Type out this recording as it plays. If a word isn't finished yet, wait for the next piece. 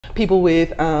people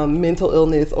with mental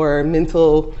illness or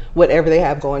mental whatever they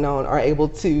have going on are able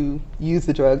to use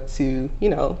the drug to,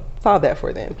 solve that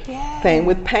for them. Yeah. Same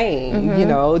with pain,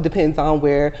 depends on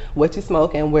what you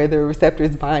smoke and where the receptor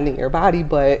is binding your body,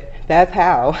 but that's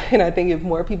how. And I think if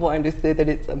more people understood that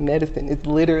it's a medicine, it's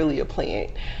literally a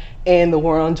plant, and the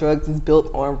war on drugs is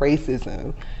built on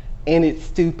racism, and it's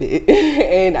stupid.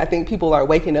 And I think people are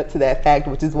waking up to that fact,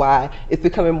 which is why it's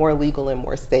becoming more legal in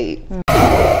more states.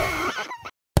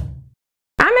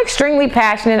 I'm extremely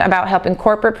passionate about helping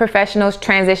corporate professionals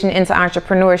transition into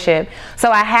entrepreneurship.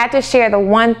 So I had to share the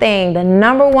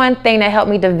number one thing that helped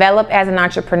me develop as an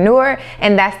entrepreneur,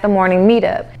 and that's the morning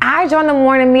meetup. I joined the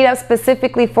morning meetup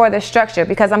specifically for the structure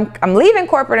because I'm leaving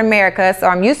corporate America, so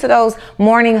I'm used to those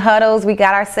morning huddles. We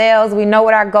got our sales, we know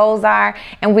what our goals are,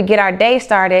 and we get our day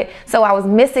started. So I was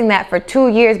missing that for 2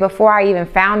 years before I even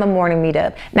found the morning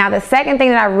meetup. Now, the second thing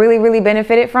that I really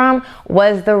benefited from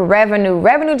was the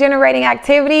revenue generating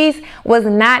activities was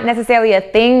not necessarily a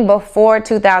thing before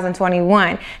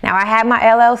 2021. Now, I had my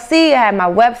LLC, I had my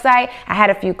website, I had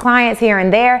a few clients here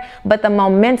and there, but the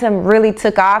momentum really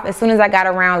took off as soon as I got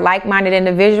around like-minded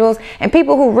individuals and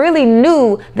people who really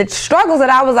knew the struggles that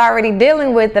I was already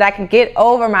dealing with, that I could get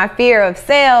over my fear of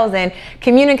sales and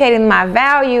communicating my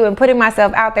value and putting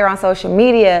myself out there on social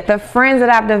media. The friends that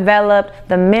I've developed,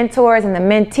 the mentors and the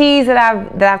mentees that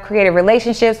I've created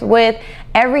relationships with,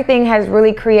 everything has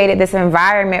really created this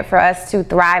environment for us to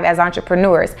thrive as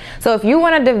entrepreneurs. So if you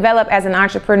want to develop as an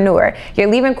entrepreneur, you're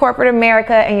leaving corporate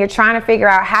America and you're trying to figure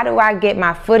out how do I get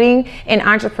my footing in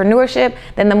entrepreneurship,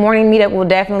 then the morning meetup will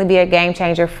definitely be a game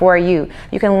changer for you.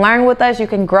 You can learn with us, you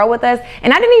can grow with us.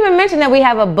 And I didn't even mention that we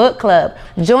have a book club.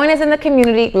 Join us in the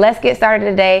community. Let's get started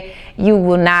today. You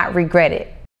will not regret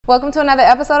it. Welcome to another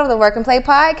episode of the Work and Play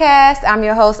Podcast. I'm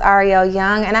your host, Ariel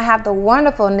Young, and I have the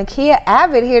wonderful Nykia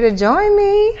Abbott here to join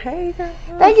me. Hey, girl.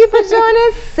 Thank you for joining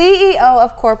us. CEO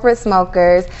of Corporate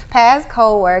Smokers, past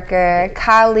co-worker,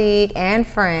 colleague, and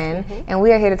friend. And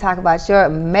we are here to talk about your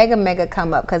mega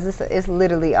come up, because it's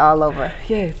literally all over.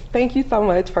 Yes, thank you so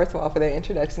much, first of all, for that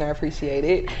introduction. I appreciate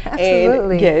it.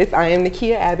 Absolutely. And yes, I am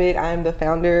Nykia Abbott. I am the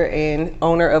founder and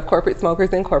owner of Corporate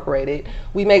Smokers Incorporated.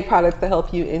 We make products to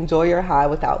help you enjoy your high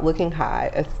without looking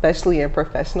high, especially in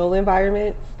professional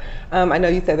environments. I know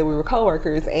you said that we were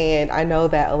coworkers, and I know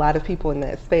that a lot of people in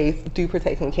that space do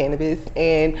partake in cannabis,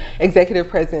 and executive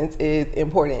presence is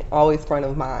important, always front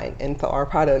of mind, and so our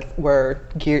products were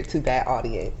geared to that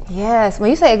audience. Yes, when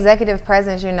you say executive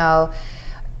presence,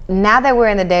 now that we're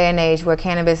in the day and age where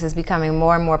cannabis is becoming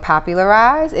more and more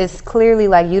popularized, it's clearly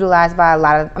utilized by a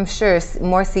lot of, I'm sure,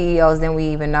 more CEOs than we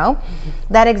even know.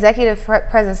 That executive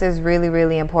presence is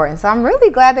really important. So I'm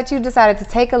really glad that you decided to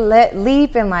take a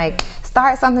leap and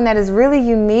start something that is really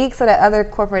unique so that other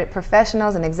corporate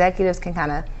professionals and executives can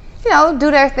kind of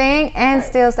do their thing and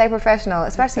still stay professional,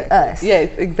 especially us. Yes,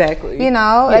 exactly.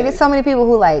 There's so many people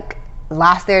who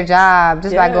lost their job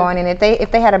just by going in.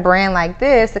 If they had a brand like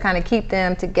this to kind of keep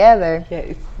them together,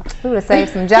 yes, we would have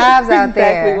saved some jobs out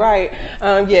there. Exactly right.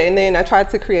 And then I tried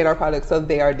to create our products so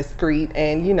they are discreet,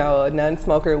 and a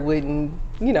non-smoker wouldn't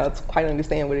quite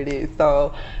understand what it is.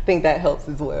 So I think that helps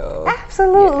as well.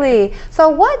 Absolutely. Yeah. So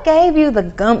what gave you the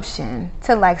gumption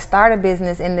to start a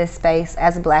business in this space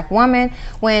as a Black woman,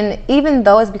 when even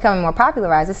though it's becoming more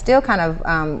popularized, it's still kind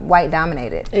of white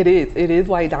dominated? It is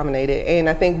white dominated. And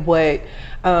I think what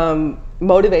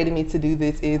motivated me to do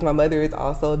this is my mother is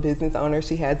also a business owner.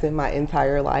 She has been my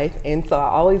entire life. And so I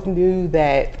always knew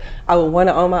that I would want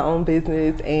to own my own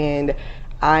business, and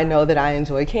I know that I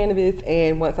enjoy cannabis,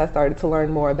 and once I started to learn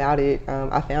more about it,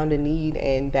 I found a need,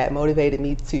 and that motivated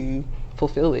me to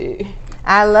fulfill it.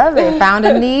 I love it. Found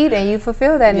a need and you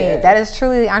fulfill that need. That is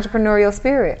truly the entrepreneurial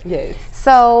spirit. Yes.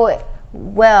 So,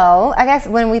 I guess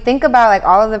when we think about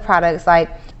all of the products,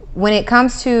 when it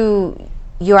comes to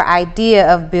your idea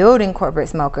of building Corporate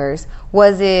Smokers,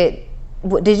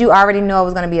 did you already know it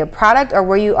was going to be a product, or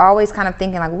were you always kind of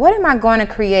thinking what am I going to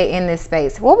create in this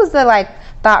space? What was the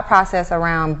thought process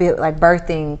around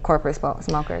birthing Corporate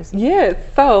Smokers? Yeah,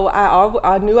 so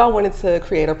I knew I wanted to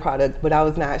create a product, but I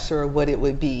was not sure what it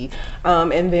would be.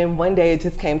 And then one day it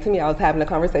just came to me. I was having a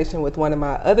conversation with one of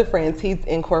my other friends. He's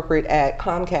in corporate at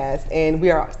Comcast, and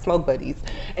we are smoke buddies.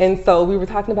 And so we were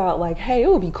talking about hey, it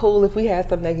would be cool if we had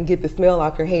something that can get the smell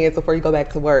off your hands before you go back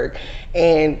to work.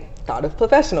 And thought of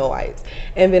professional wipes.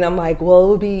 And then I'm it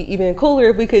would be even cooler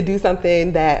if we could do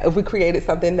something if we created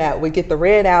something that would get the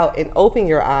red out and open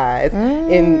your eyes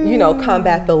and,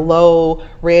 combat the low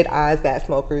red eyes that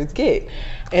smokers get.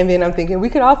 And then I'm thinking we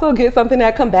could also get something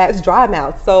that combats dry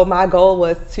mouth. So my goal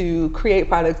was to create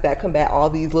products that combat all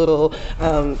these little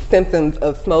symptoms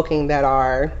of smoking that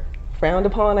are frowned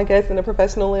upon, I guess, in a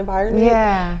professional environment.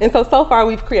 Yeah. And so far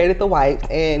we've created the wipes,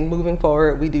 and moving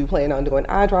forward we do plan on doing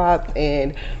eye drops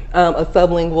and a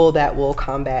sublingual that will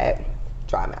combat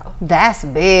dry mouth. That's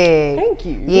big. Thank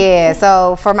you. Yeah,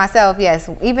 so for myself, yes,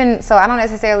 even so I don't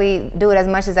necessarily do it as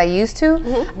much as I used to.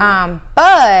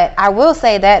 But I will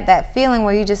say that feeling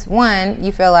where you just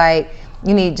you feel like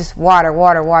you need just water.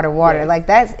 Yeah. Like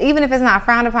that's, even if it's not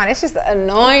frowned upon, it's just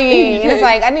annoying. It's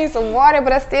like, I need some water,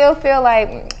 but I still feel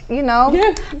like,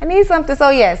 I need something.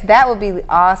 So yes, that would be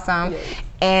awesome. Yes.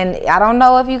 And I don't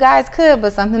know if you guys could,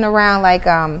 but something around like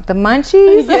the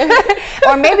munchies,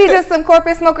 or maybe just some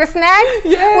corporate smoker snacks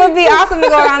would be awesome to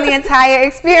go around the entire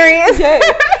experience.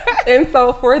 And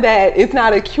so for that, it's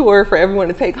not a cure for everyone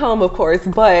to take home, of course,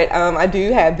 but I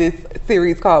do have this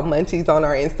series called Munchies on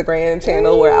our Instagram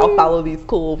channel where I'll follow these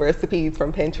cool recipes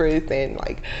from Pinterest and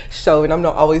like show, and I'm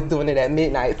not always doing it at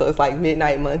midnight, so it's like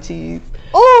midnight munchies.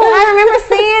 Oh, I remember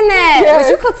seeing that. But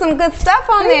you cook some good stuff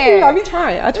on there. I be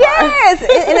trying. I try. Yes,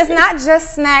 and it's not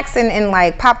just snacks and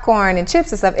like popcorn and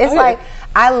chips and stuff. It's like,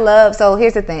 I love, so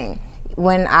here's the thing.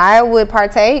 When I would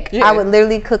partake, I would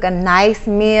literally cook a nice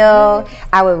meal.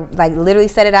 I would like literally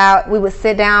set it out. We would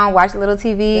sit down, watch a little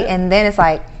TV, and then it's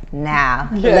like, now,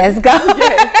 let's go.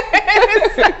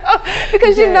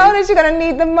 Because you know that you're going to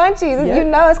need the munchies. You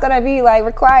know it's going to be like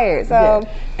required. So.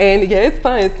 And it's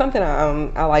fun. It's something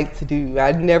I like to do.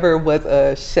 I never was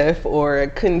a chef or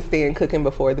couldn't stand cooking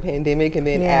before the pandemic. And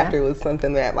then after, it was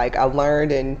something that like I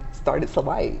learned and started to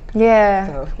like.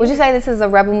 So, would you say this is a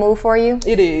rebel move for you?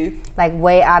 It is. Like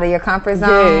way out of your comfort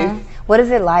zone? Yes. What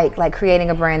is it like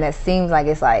creating a brand that seems like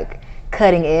it's like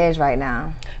cutting edge right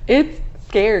now? It's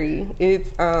scary.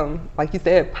 It's like you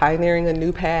said, pioneering a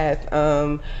new path.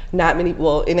 Not many,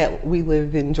 we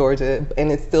live in Georgia and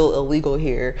it's still illegal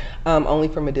here, only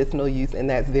for medicinal use, and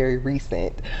that's very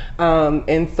recent.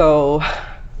 And so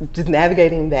just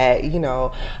navigating that,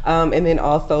 and then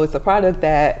also it's a product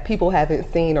that people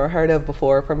haven't seen or heard of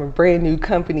before from a brand new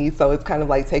company, so it's kind of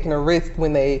like taking a risk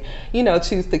when they,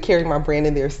 choose to carry my brand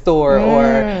in their store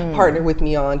or partner with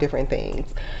me on different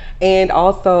things. And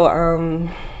also,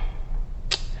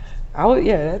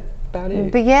 that's about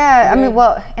it. But I mean,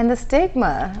 and the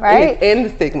stigma, right? And the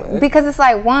stigma. Because it's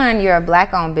like, one, you're a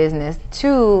black-owned business.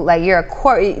 Two, like you're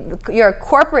a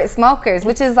corporate smokers,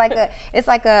 which is like it's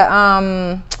like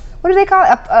a what do they call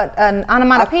it? An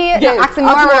onomatopoeia?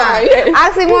 Oxymoron.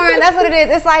 Oxymoron. That's what it is.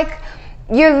 It's like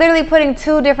you're literally putting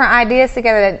two different ideas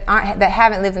together that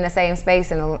haven't lived in the same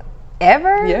space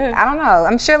ever? I don't know.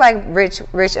 I'm sure like rich,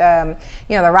 the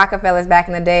Rockefellers back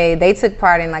in the day, they took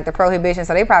part in like the prohibition,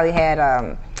 so they probably had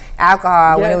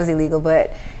alcohol when it was illegal.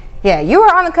 But you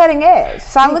were on the cutting edge.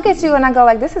 So I look at you and I go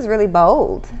like, this is really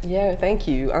bold. Yeah, thank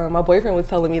you. My boyfriend was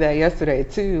telling me that yesterday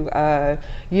too.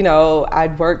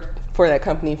 I'd worked for that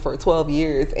company for 12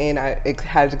 years and I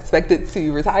had expected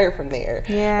to retire from there.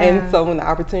 And so when the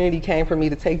opportunity came for me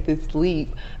to take this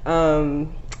leap,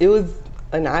 it was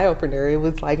an eye-opener. It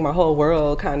was like my whole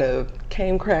world kind of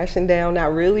came crashing down.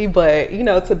 Not really, but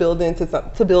to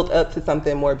build up to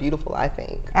something more beautiful, I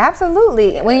think.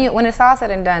 Absolutely. When it's all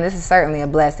said and done, this is certainly a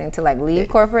blessing to like leave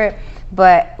corporate.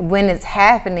 But when it's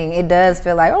happening, it does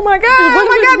feel like, oh my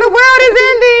God, the world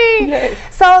is ending.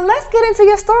 So let's get into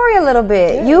your story a little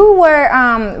bit. You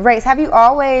were raised. Have you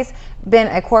always been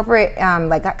a corporate?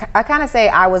 Like I kind of say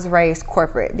I was raised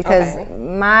corporate because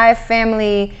my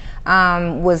family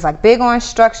was like big on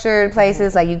structured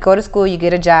places. Like you go to school, you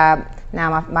get a job.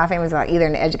 Now my family's like either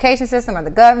in the education system or the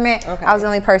government. I was the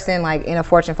only person like in a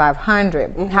Fortune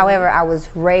 500. However, I was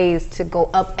raised to go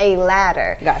up a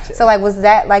ladder. Gotcha. So like, was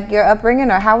that like your upbringing,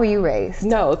 or how were you raised?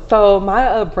 No, so my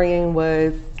upbringing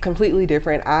was completely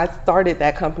different. I started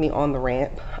that company on the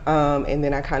ramp, and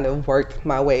then I kind of worked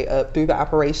my way up through the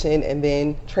operation and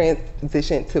then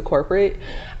transitioned to corporate.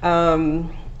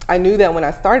 I knew that when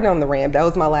I started on the ramp, that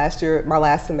was my last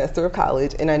semester of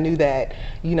college, and I knew that,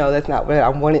 that's not what I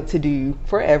wanted to do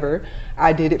forever.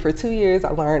 I did it for 2 years.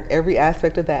 I learned every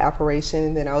aspect of that operation,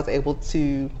 and then I was able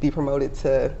to be promoted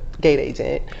to gate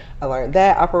agent. I learned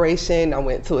that operation. I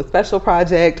went to a special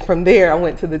project. From there, I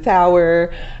went to the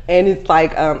tower, and it's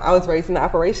like I was raised in the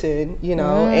operation,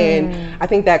 and I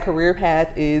think that career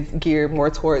path is geared more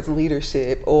towards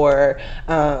leadership or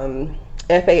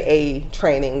FAA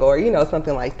training or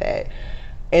something like that.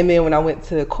 And then when I went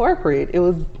to corporate, it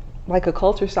was like a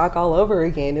culture shock all over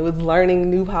again. It was learning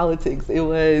new politics. It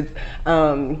was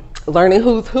learning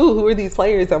who's who are these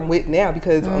players I'm with now,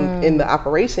 because in the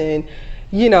operation,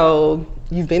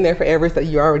 you've been there forever, so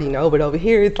you already know, but over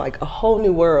here it's like a whole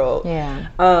new world.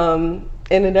 And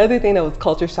another thing that was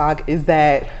culture shock is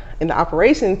that in the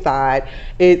operations side,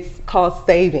 it's cost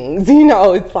savings. You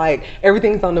know, it's like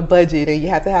everything's on the budget and you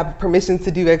have to have permission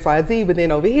to do X, Y, Z. But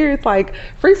then over here, it's like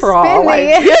free for all.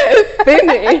 Like,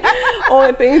 spending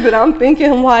on things that I'm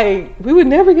thinking like we would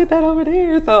never get that over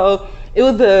there. So it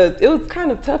was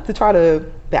kind of tough to try to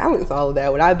balance all of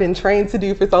that. What I've been trained to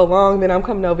do for so long, then I'm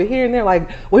coming over here and they're like,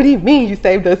 what do you mean you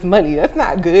saved us money? That's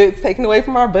not good. It's taken away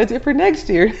from our budget for next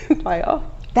year. It's like, oh.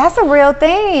 That's a real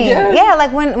thing. Yes. Yeah,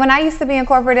 like when I used to be in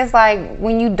corporate, it's like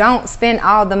when you don't spend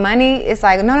all the money, it's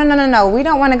like, no. We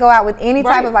don't want to go out with any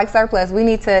type of like surplus. We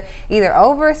need to either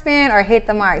overspend or hit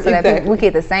the mark so that we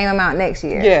get the same amount next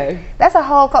year. Yeah. That's a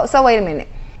whole, so wait a minute.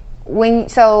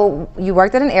 So you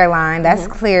worked at an airline, that's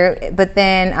clear, but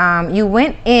then you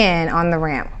went in on the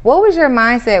ramp. What was your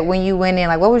mindset when you went in?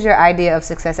 Like, what was your idea of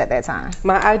success at that time?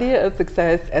 My idea of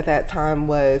success at that time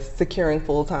was securing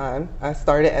full time. I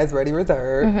started as Ready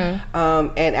Reserve,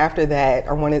 and after that,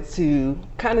 I wanted to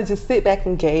kind of just sit back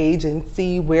and gauge and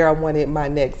see where I wanted my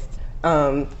next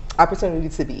opportunity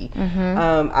to be.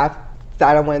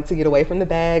 I wanted to get away from the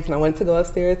bags and I wanted to go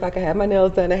upstairs so I could have my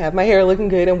nails done and have my hair looking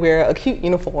good and wear a cute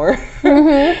uniform.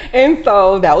 And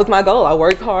so that was my goal. I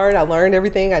worked hard. I learned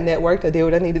everything. I networked. I did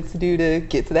what I needed to do to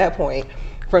get to that point.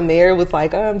 From there, it was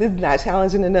like, this is not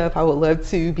challenging enough. I would love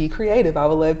to be creative. I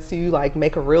would love to like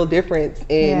make a real difference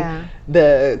in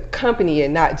the company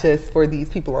and not just for these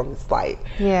people on the site.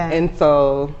 And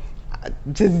so I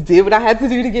just did what I had to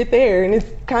do to get there, and it's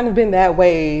kind of been that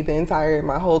way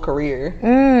my whole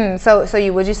career. So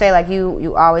would you say like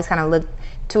you always kind of look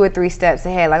 2 or 3 steps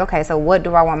ahead, like, okay, so what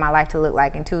do I want my life to look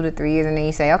like in 2 to 3 years, and then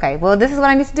you say, okay, well, this is what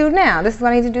I need to do now. This is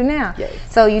what I need to do now. Yes.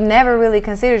 So you never really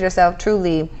considered yourself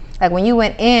truly, like when you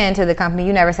went into the company,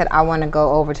 you never said, I want to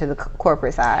go over to the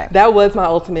corporate side. That was my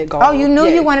ultimate goal. Oh, you knew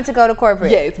you wanted to go to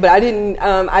corporate. Yes, but I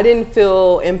didn't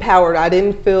feel empowered. I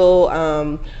didn't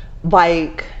feel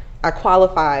like I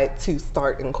qualified to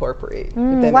start in corporate. If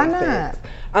that why makes not?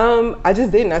 sense. I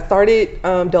just didn't. I started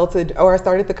I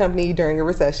started the company during a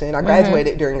recession. I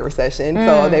graduated during a recession,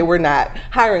 so they were not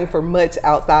hiring for much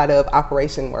outside of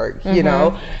operation work, you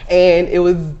know, and it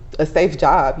was a safe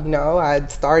job, you know. I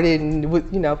started and,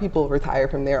 you know, people retire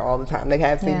from there all the time. They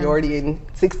have seniority in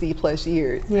 60 plus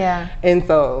years. And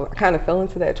so I kind of fell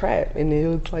into that trap, and it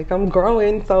was like, I'm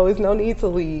growing, so there's no need to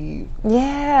leave.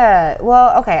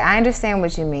 Well, okay, I understand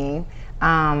what you mean.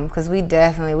 Because we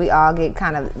all get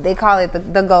kind of, they call it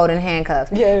the golden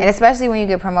handcuffs. And especially when you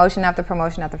get promotion after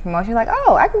promotion after promotion, you're like,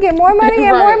 oh, I can get more money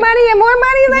and more money and more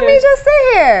money. Let me just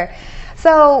sit here.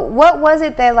 So what was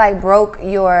it that like broke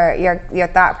your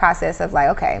thought process of like,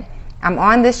 okay, I'm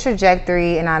on this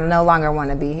trajectory and I no longer want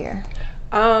to be here?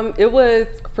 It was,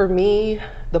 for me,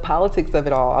 the politics of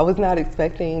it all. I was not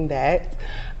expecting that.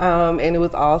 And it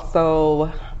was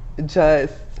also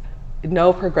just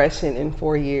no progression in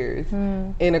 4 years.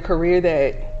 In a career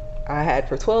that I had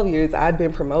for 12 years, I'd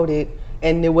been promoted,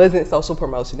 and it wasn't social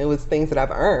promotion. It was things that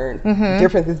I've earned,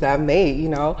 differences that I've made, you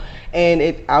know, and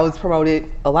I was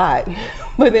promoted a lot.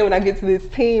 But then when I get to this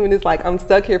team and it's like, I'm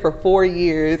stuck here for 4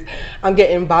 years, I'm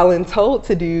getting voluntold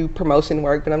to do promotion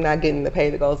work, but I'm not getting the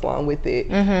pay that goes along with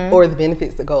it, or the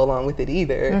benefits that go along with it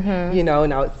either, you know.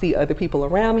 And I would see other people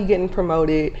around me getting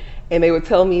promoted, and they would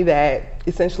tell me that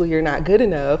essentially you're not good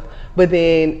enough, but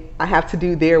then I have to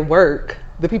do their work,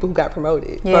 the people who got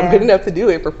promoted. So I'm good enough to do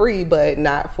it for free, but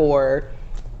not for,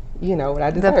 you know, what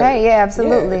I deserve. The pay,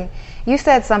 absolutely. You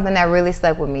said something that really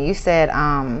stuck with me. You said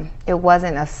it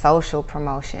wasn't a social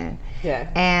promotion.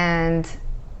 And,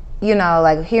 you know,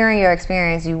 like hearing your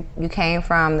experience, you came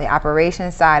from the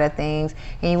operations side of things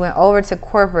and you went over to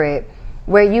corporate,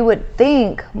 where you would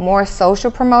think more social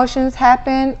promotions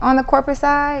happen on the corporate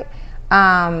side.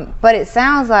 But it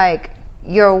sounds like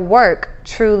your work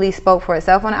truly spoke for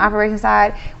itself on the operations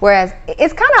side, whereas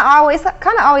it's kind of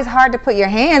always hard to put your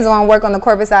hands on work on the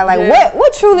corporate side. Like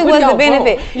what truly was the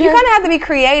benefit? You kind of have to be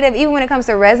creative, even when it comes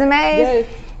to resumes.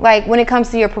 Like when it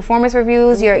comes to your performance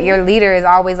reviews, your leader is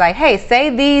always like, hey, say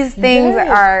these things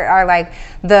are like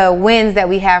the wins that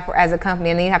we have as a company,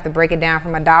 and then you have to break it down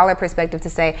from a dollar perspective to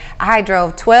say, I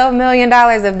drove $12 million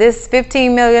of this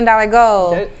 $15 million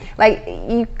goal. Like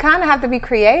you kind of have to be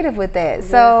creative with that.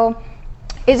 So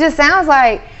it just sounds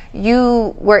like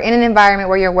you were in an environment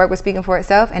where your work was speaking for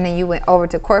itself, and then you went over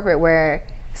to corporate where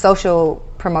social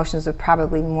promotions were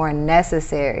probably more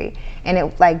necessary. And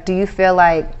it, like, do you feel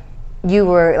like you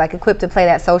were like equipped to play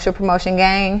that social promotion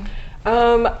game?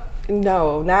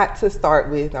 No, not to start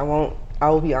with. I won't I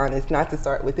will be honest, not to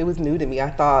start with, it was new to me. I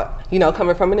thought,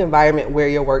 coming from an environment where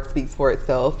your work speaks for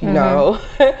itself,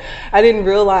 I didn't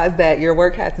realize that your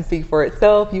work has to speak for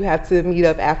itself. You have to meet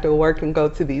up after work and go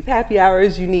to these happy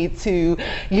hours. You need to,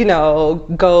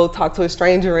 go talk to a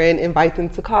stranger and invite them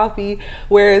to coffee.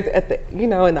 Whereas at the, in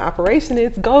the operation,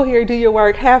 it's go here, do your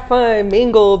work, have fun,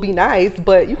 mingle, be nice,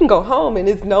 but you can go home and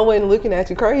it's no one looking at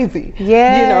you crazy.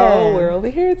 Yeah. Where over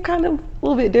here it's kind of a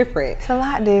little bit different. It's a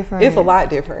lot different. It's a lot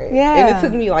different. Yeah. And it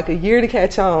took me like a year to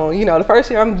catch on. The first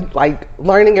year I'm like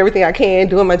learning everything I can,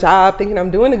 doing my job, thinking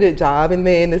I'm doing a good job. And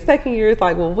then the second year it's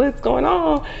like, well, what's going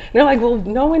on? And they're like, well,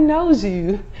 no one knows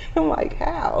you. I'm like,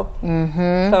 how?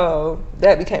 So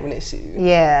that became an issue.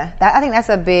 Yeah. I think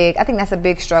that's a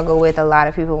big struggle with a lot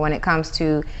of people when it comes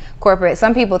to corporate.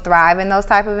 Some people thrive in those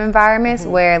type of environments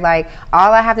where like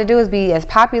all I have to do is be as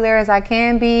popular as I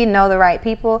can be, know the right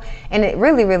people. And it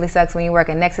really, really sucks when you're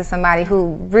working next to somebody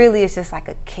who really is just like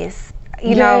a kiss.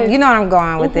 You know what I'm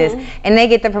going with this. And they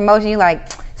get the promotion, you're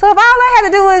like, so if all I had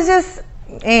to do was just,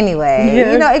 anyway,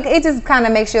 it just kind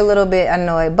of makes you a little bit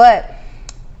annoyed. But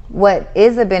what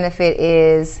is a benefit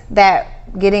is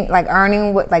that getting, like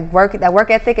earning what, like work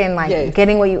ethic and like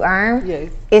getting what you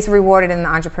earn, it's rewarded in the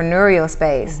entrepreneurial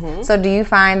space. So do you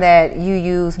find that you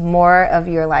use more of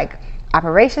your like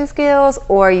operation skills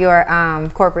or your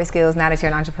corporate skills now that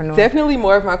you're an entrepreneur? Definitely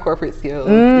more of my corporate skills.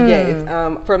 Yes.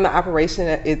 From the operation,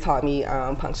 it taught me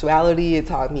punctuality. It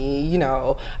taught me,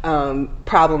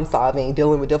 problem solving,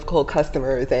 dealing with difficult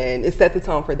customers, and it set the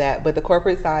tone for that. But the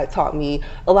corporate side taught me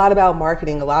a lot about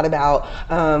marketing, a lot about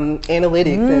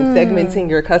analytics and segmenting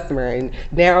your customer and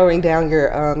narrowing down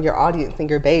your audience and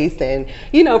your base, and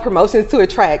promotions to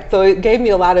attract. So it gave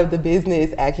me a lot of the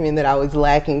business acumen that I was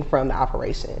lacking from the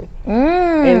operation.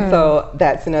 And so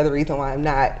that's another reason why I'm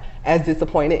not as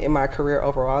disappointed in my career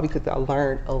overall, because I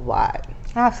learned a lot.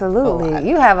 Absolutely.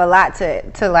 You have a lot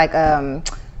to like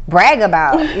brag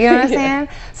about, you know what I'm saying?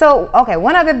 So, okay,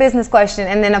 one other business question,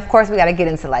 and then of course we got to get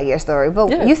into like your story,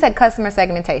 but you said customer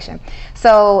segmentation.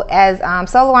 So as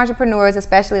solo entrepreneurs,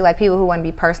 especially like people who want to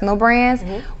be personal brands,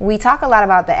 we talk a lot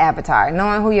about the avatar,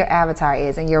 knowing who your avatar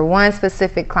is and your one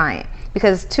specific client.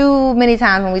 Because too many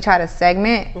times when we try to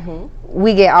segment,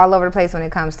 we get all over the place when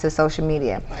it comes to social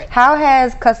media. Right. How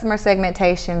has customer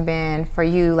segmentation been for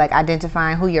you, like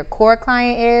identifying who your core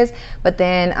client is, but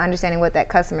then understanding what that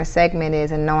customer segment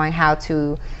is and knowing how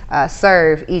to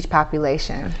serve each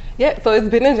population? Yeah, so it's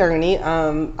been a journey.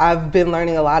 I've been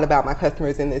learning a lot about my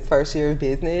customers in this first year of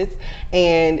business,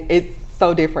 and it's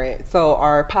so different. So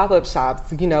our pop-up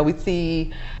shops, we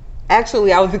see.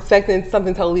 Actually, I was expecting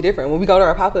something totally different. When we go to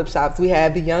our pop-up shops, we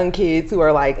have the young kids who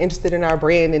are like interested in our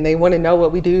brand and they want to know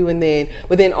what we do. And then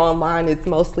within online, it's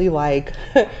mostly like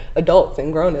adults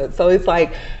and grown-ups. So it's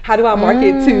like, how do I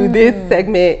market to this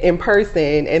segment in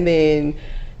person and then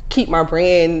keep my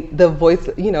brand, the voice,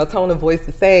 tone of voice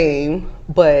the same,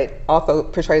 but also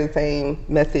portray the same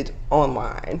message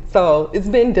online. So it's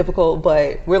been difficult,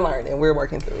 but we're learning, we're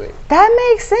working through it. That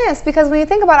makes sense, because when you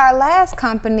think about our last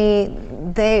company,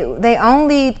 they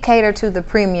only cater to the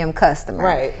premium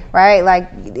customer. Right? Like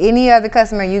any other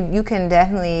customer, you can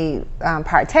definitely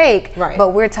partake, but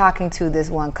we're talking to this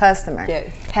one customer.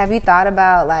 Yes. Have you thought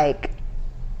about like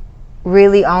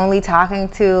really only talking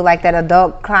to like that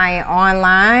adult client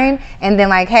online and then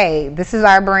like, hey, this is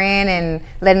our brand, and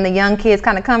letting the young kids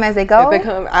kind of come as they go?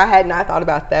 I had not thought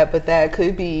about that, but that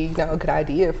could be a good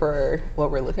idea for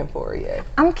what we're looking for.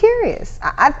 I'm curious.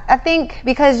 I think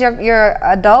because your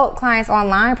adult clients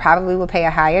online probably will pay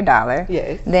a higher dollar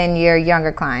than your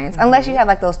younger clients, unless you have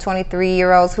like those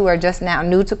 23-year-olds who are just now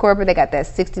new to corporate. They got that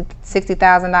 $60,000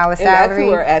 salary. And that's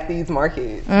who are at these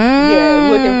markets.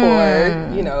 Looking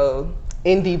for,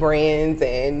 indie brands,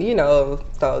 and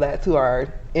so that's who our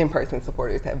in-person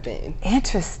supporters have been.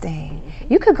 Interesting.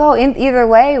 You could go in either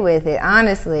way with it,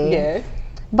 honestly.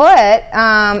 But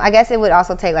I guess it would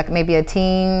also take like maybe a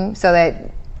team, so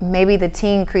that maybe the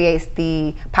team creates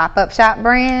the pop-up shop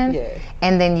brand,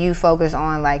 and then you focus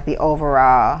on like the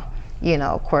overall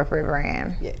corporate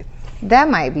brand. That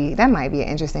might be an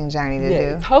interesting journey to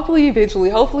do. Hopefully,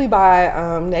 eventually,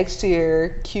 by next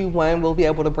year, Q1, we'll be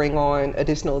able to bring on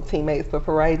additional teammates. But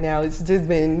for right now, it's just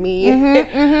been me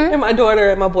and my daughter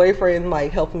and my boyfriend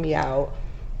like helping me out.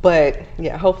 But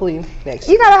yeah, hopefully next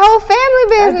year. You got a whole family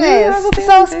business.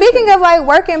 So speaking of like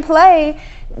work and play,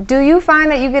 do you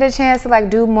find that you get a chance to like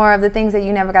do more of the things that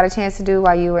you never got a chance to do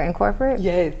while you were in corporate?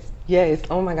 Yes.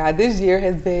 Oh my God, this year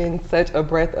has been such a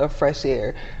breath of fresh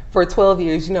air. For 12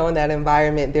 years, in that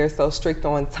environment, they're so strict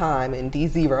on time and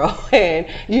D0, and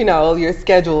your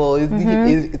schedule is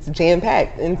it's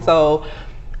jam-packed. And so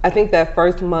I think that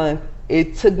first month,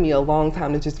 it took me a long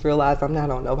time to just realize I'm not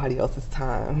on nobody else's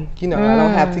time. You know, I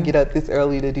don't have to get up this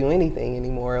early to do anything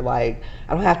anymore. Like,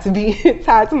 I don't have to be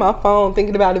tied to my phone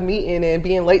thinking about a meeting and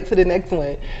being late to the next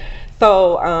one.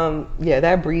 So, yeah,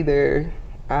 that breather,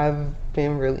 I've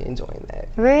been really enjoying that.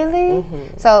 Really?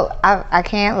 So, I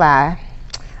can't lie.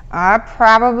 I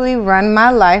probably run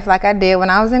my life like I did when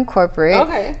I was in corporate.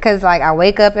 Okay. Because, like, I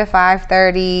wake up at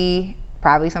 5:30.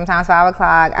 Probably sometimes 5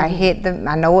 o'clock.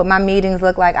 I know what my meetings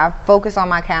look like. I focus on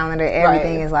my calendar.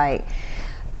 Everything is like,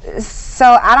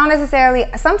 so I don't necessarily,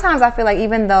 sometimes I feel like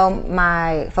even though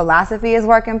my philosophy is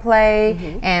work and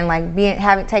play and like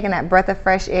taking that breath of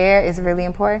fresh air is really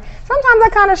important, sometimes I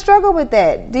kind of struggle with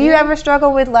that. Do you ever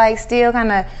struggle with like still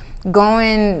kind of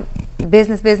going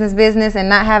business and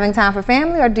not having time for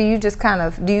family, or do you just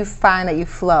do you find that you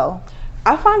flow?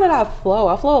 I find that I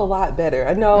flow a lot better.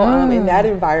 I know in that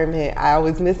environment, I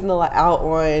was missing out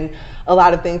on a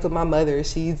lot of things with my mother.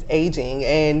 She's aging,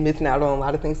 and missing out on a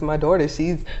lot of things with my daughter.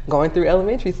 She's going through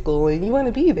elementary school, and you want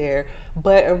to be there.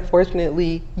 But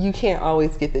unfortunately, you can't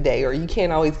always get the day, or you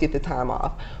can't always get the time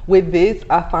off. With this,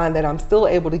 I find that I'm still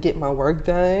able to get my work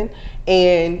done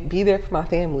and be there for my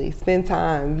family, spend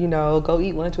time, you know, go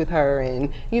eat lunch with her,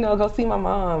 and, you know, go see my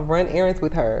mom, run errands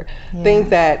with her. Things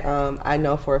that I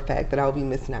know for a fact that I'll be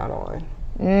missing out on.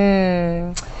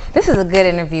 This is a good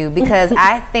interview because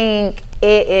I think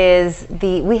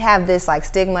we have this like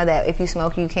stigma that if you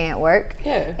smoke you can't work,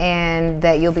 and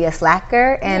that you'll be a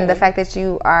slacker, and the fact that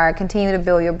you are continuing to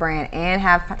build your brand and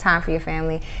have time for your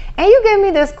family, and you give me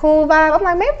this cool vibe. I'm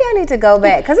like, maybe I need to go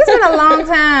back because it's been a long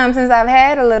time since I've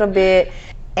had a little bit.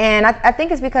 And I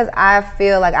think it's because I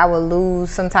feel like I will lose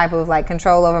some type of like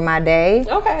control over my day.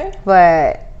 Okay.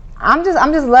 But I'm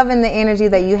just loving the energy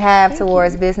that you have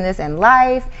towards business and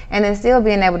life, and then still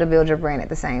being able to build your brand at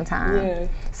the same time. Yeah.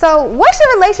 So, what's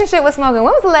your relationship with smoking?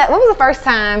 When was the first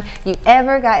time you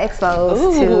ever got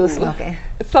exposed to smoking?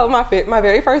 So my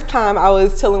very first time, I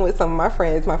was chilling with some of my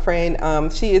friends. My friend,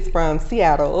 she is from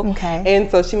Seattle, and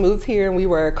so she moved here, and we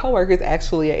were coworkers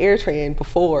actually at AirTran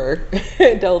before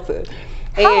Delta.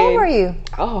 How old were you?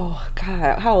 Oh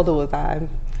God, how old was I?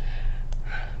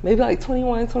 Maybe like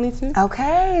 21, 22.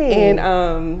 Okay.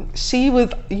 And she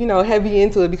was, you know, heavy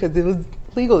into it because it was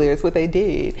legal there. It's what they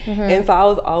did. And so I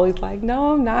was always like,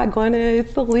 no, I'm not going to.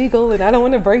 It's illegal and I don't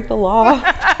want to break the law.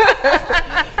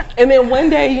 And then one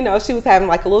day, you know, she was having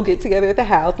like a little get together at the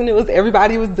house, and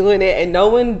everybody was doing it, and no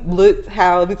one looked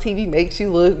how the TV makes you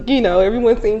look. You know,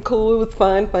 everyone seemed cool. It was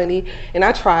fun, funny. And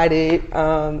I tried it.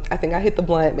 I think I hit the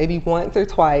blunt maybe once or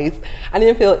twice. I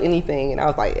didn't feel anything, and I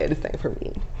was like, yeah, this ain't for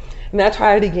me. And I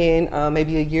tried it again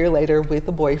maybe a year later with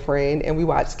a boyfriend, and we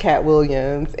watched Cat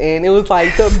Williams, and it was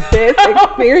like the best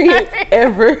experience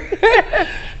ever.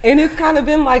 And it's kind of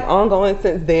been like ongoing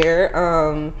since there.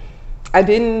 I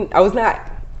was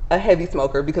not a heavy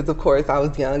smoker because of course I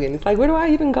was young, and it's like, where do I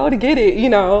even go to get it, you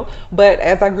know? But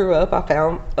as I grew up, I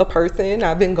found a person.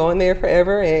 I've been going there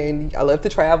forever, and I love to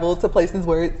travel to places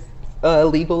where it's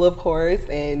legal, of course,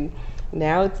 and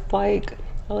now it's like,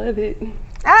 I love it.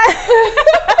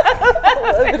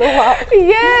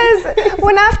 Yes.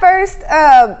 When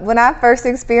I first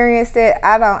experienced it,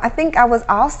 I think I was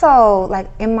also like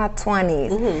in my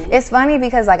 20s. It's funny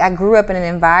because like I grew up in an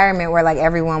environment where like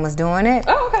everyone was doing it.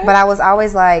 But I was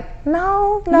always like,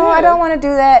 no, I don't want to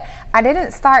do that. I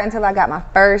didn't start until I got my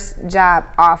first job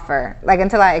offer, like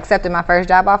until I accepted my first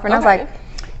job offer, and I was like,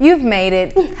 you've made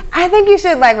it. I think you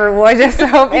should like reward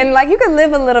yourself and like you could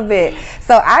live a little bit.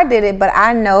 So I did it, but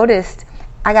I noticed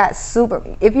I got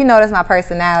if you notice my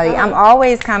personality, I'm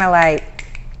always kind of like,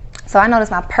 so I noticed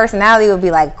my personality would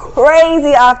be like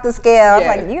crazy off the scale. I was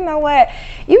like, you know what?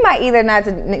 You might either not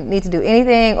need to do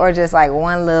anything or just like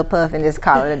one little puff and just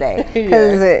call it a day.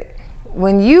 Because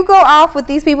when you go off with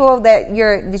these people that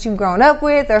you've grown up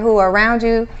with or who are around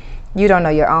you, you don't know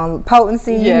your own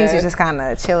potency. You need to just kind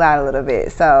of chill out a little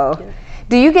bit. So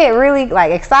do you get really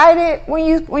like excited when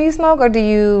you smoke, or do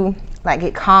you like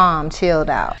get calm, chilled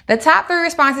out? The top 3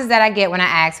 responses that I get when I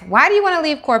ask, why do you want to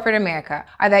leave corporate America,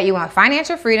 are that you want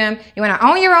financial freedom, you want to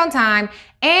own your own time,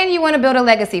 and you want to build a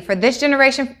legacy for this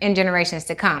generation and generations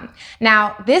to come.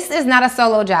 Now, this is not a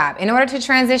solo job. In order to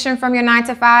transition from your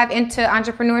 9-to-5 into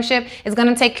entrepreneurship, it's going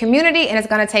to take community and it's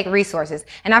going to take resources.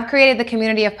 And I've created the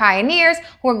community of pioneers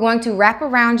who are going to wrap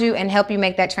around you and help you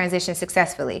make that transition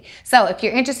successfully. So if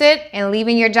you're interested in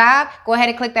leaving your job, go ahead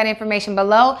and click that information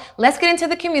below. Let's get into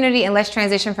the community and let's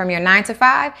transition from your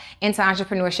 9-to-5 into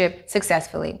entrepreneurship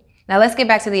successfully. Now let's get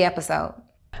back to the episode.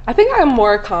 I think I'm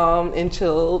more calm and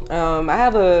chilled. I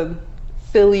have a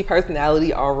silly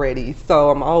personality already, so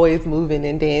I'm always moving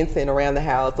and dancing around the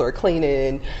house or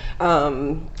cleaning,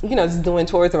 just doing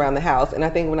chores around the house. And I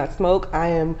think when I smoke, I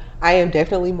am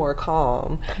definitely more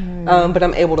calm, but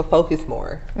I'm able to focus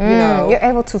more. You're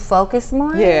able to focus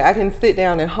more? Yeah, I can sit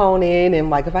down and hone in, and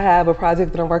like if I have a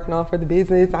project that I'm working on for the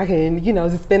business, I can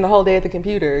just spend the whole day at the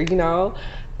computer.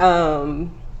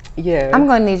 Yeah. I'm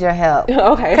gonna need your help.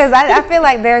 Okay. Because I feel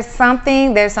like there's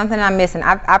something I'm missing.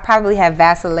 I probably have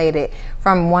vacillated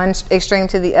from one extreme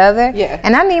to the other. Yeah.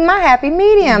 And I need my happy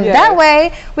medium. Yeah. That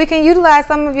way we can utilize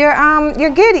some of your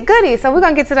goodies. So we're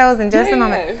gonna get to those in just a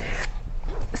moment.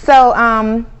 So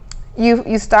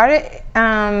you started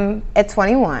at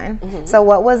 21. Mm-hmm. So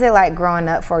what was it like growing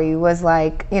up for you? Was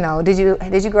like, did you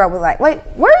grow up with like, wait,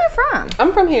 where are you from?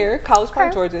 I'm from here, College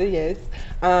Park, Georgia. Yes.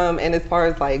 And as far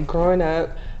as like growing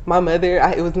up, my mother,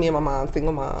 it was me and my mom,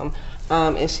 single mom,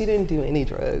 and she didn't do any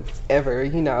drugs ever.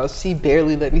 She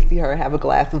barely let me see her have a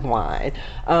glass of wine.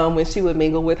 When she would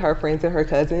mingle with her friends and her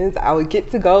cousins, I would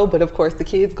get to go, but of course the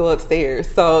kids go upstairs.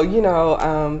 So,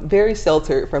 very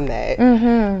sheltered from that.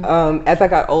 Mm-hmm. As I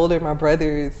got older, my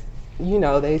brothers,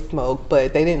 they smoked,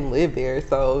 but they didn't live there.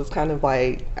 So it was kind of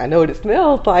like, I know what it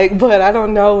smells like, but I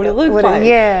don't know what it looks like.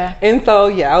 Yeah. And so,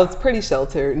 I was pretty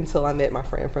sheltered until I met my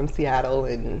friend from Seattle,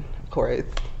 and of course,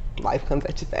 life comes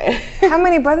at you fast. How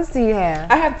many brothers do you have?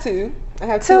 I have two. I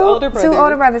have two older brothers. Two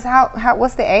older brothers. How?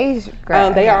 What's the age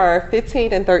gap? They are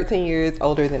 15 and 13 years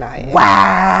older than I am. Wow.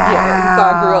 Yeah. So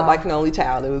I grew up like an only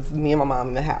child. It was me and my mom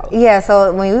in the house. Yeah.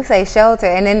 So when you say shelter,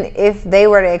 and then if they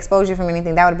were to expose you from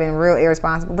anything, that would have been real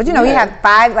irresponsible. But you have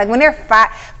 5, like when they're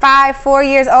 4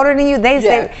 years older than you, they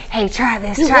say, "Hey, try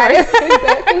this, try this."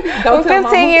 Exactly. Don't When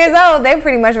 15 years old, they're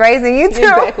pretty much raising you too.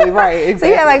 Exactly. Right. Exactly. So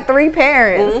you had like 3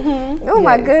 parents. Mm-hmm. Oh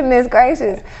my goodness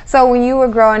gracious. So when you were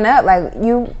growing up, like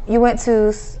you went to,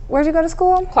 where'd you go to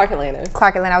school? Clark, Atlanta. I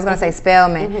was going to say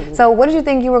Spelman. Mm-hmm. So what did you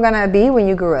think you were going to be when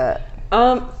you grew up?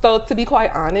 So to be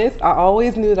quite honest, I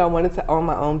always knew that I wanted to own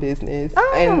my own business.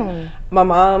 Oh. And my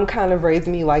mom kind of raised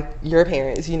me like your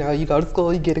parents. You go to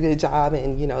school, you get a good job,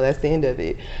 and that's the end of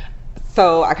it.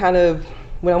 So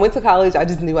when I went to college, I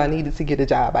just knew I needed to get a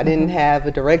job. I didn't have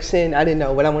a direction. I didn't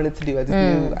know what I wanted to do. I just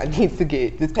knew I need to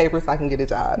get this paper so I can get a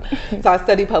job. So I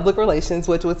studied public relations,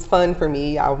 which was fun for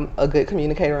me. I'm a good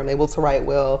communicator. I'm able to write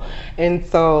well. And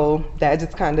so that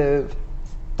just kind of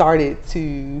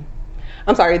that's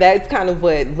kind of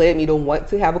what led me to want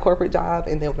to have a corporate job.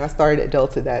 And then when I started at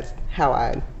Delta, that's how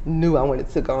I knew I wanted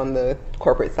to go on the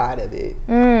corporate side of it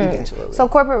eventually. So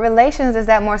corporate relations, is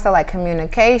that more so like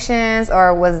communications,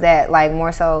 or was that like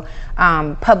more so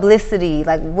publicity?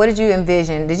 Like what did you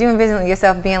envision? Did you envision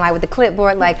yourself being like with the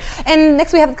clipboard, like, and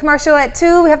next we have a commercial at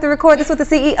 2, we have to record this with the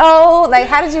CEO? Like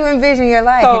how did you envision your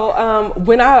life?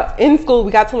 So in school,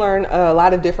 we got to learn a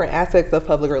lot of different aspects of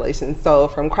public relations. So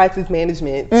from crisis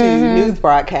management to news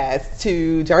broadcasts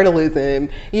to journalism,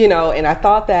 and I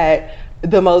thought that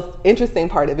the most interesting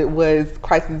part of it was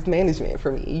crisis management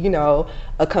for me.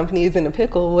 A company is in a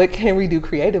pickle. What can we do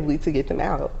creatively to get them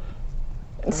out?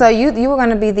 So you were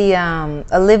going to be the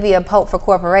Olivia Pope for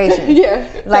corporations.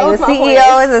 Yeah. Like the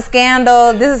CEO is a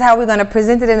scandal. This is how we're going to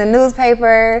present it in the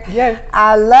newspaper. Yes.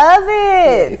 I love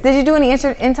it. Yes. Did you do any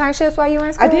internships while you were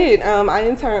in school? I did. I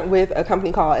interned with a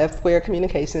company called F Square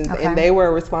Communications, and they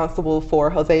were responsible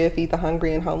for Hosea Feed the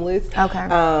Hungry and Homeless.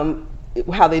 Okay.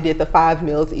 How they did the 5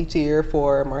 meals each year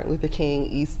for Martin Luther King,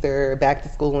 Easter, back to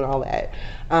school, and all that.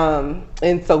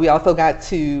 And so we also I got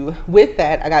to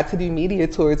do media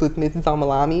tours with Mrs.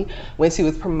 Omalami when she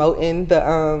was promoting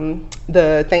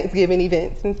the Thanksgiving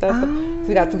events and stuff. So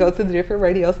we got to go to the different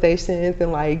radio stations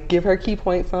and like give her key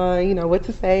points on, what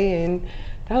to say, and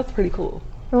that was pretty cool.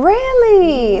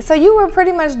 Really? So you were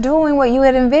pretty much doing what you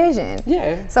had envisioned.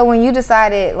 Yeah. So when you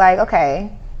decided, like,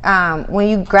 okay, when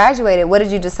you graduated, what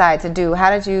did you decide to do?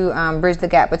 How did you bridge the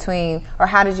gap between, or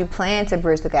how did you plan to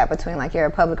bridge the gap between like your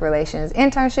public relations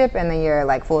internship and then your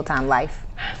like full-time life?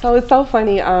 So it's so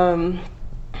funny. I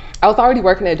was already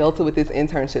working at Delta with this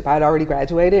internship. I had already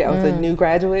graduated. I was a new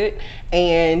graduate.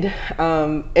 And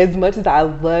as much as I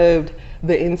loved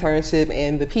the internship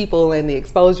and the people and the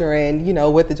exposure and,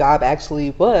 what the job actually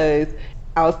was,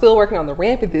 I was still working on the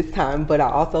ramp at this time, but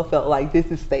I also felt like this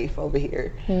is safe over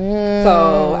here.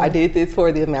 So I did this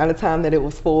for the amount of time that it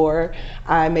was for.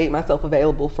 I made myself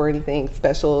available for anything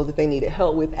special that they needed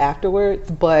help with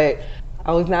afterwards, but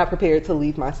I was not prepared to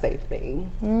leave my safe thing.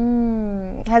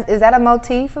 Is that a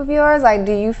motif of yours? Like,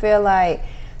 do you feel like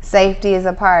safety is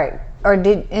a part, or you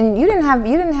didn't have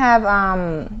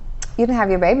didn't have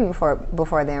your baby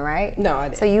before then, right? No, I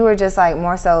didn't. So you were just like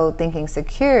more so thinking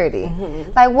security.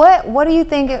 Like what do you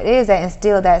think it is that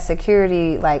instilled that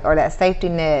security, like, or that safety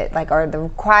net, like, or the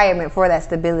requirement for that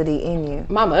stability in you?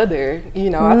 My mother, you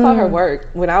know, I saw her work.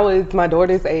 When I was my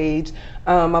daughter's age,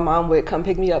 my mom would come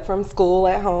pick me up from school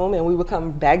at home, and we would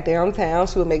come back downtown.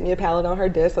 She would make me a pallet on her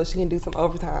desk so she can do some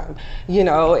overtime, you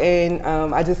know, and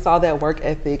I just saw that work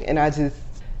ethic, and I just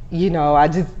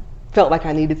felt like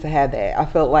I needed to have that. I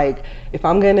felt like if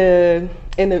I'm gonna,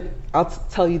 I'll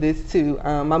tell you this too,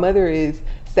 my mother is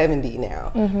 70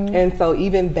 now. And so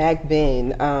even back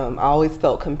then, I always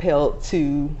felt compelled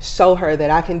to show her that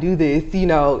I can do this. You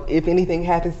know, if anything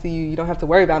happens to you, you don't have to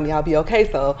worry about me, I'll be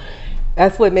okay. So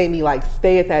that's what made me like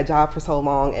stay at that job for so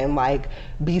long and like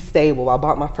be stable. I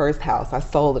bought my first house, I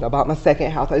sold it, I bought my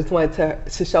second house. I just wanted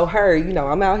to show her, you know,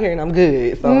 I'm out here and I'm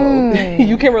good. So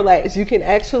you can relax, you can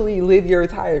actually live your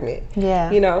retirement.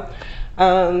 Yeah. You know?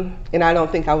 And I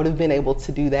don't think I would have been able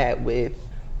to do that with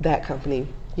that company.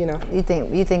 You know, you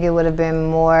think it would have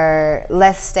been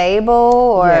less stable,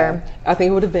 or? Yeah, I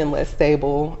think it would have been less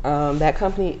stable. That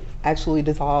company actually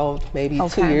dissolved maybe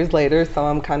 2 years later, so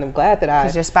I'm kind of glad that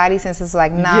because your spidey sense is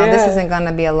like, no, this isn't going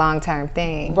to be a long-term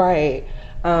thing, right?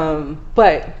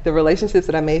 But the relationships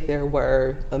that I made there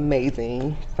were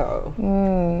amazing. So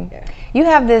yeah. You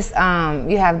have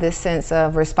this sense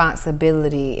of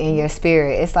responsibility in your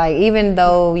spirit. It's like, even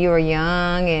though you were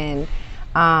young and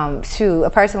to a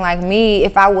person like me,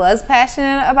 if I was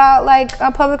passionate about like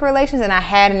public relations and I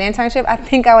had an internship, I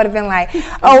think I would have been like,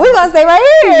 oh, we're gonna stay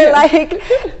right here. Like,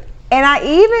 and I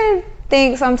even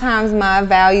think sometimes my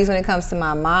values when it comes to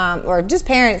my mom, or just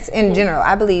parents in general,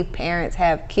 I believe parents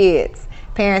have kids.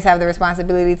 Parents have the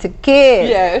responsibility to kids.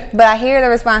 Yeah. But I hear the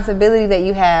responsibility that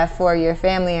you have for your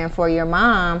family and for your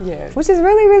mom, which is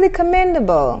really, really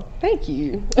commendable. Thank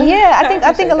you. Yeah,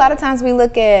 I think a lot of times we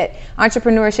look at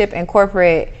entrepreneurship and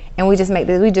corporate, and we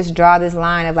just draw this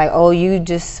line of like, oh, you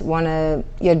just want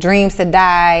your dreams to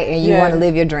die and you want to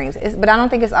live your dreams. But I don't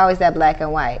think it's always that black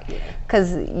and white,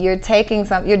 because you're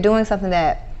doing something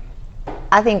that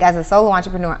I think as a solo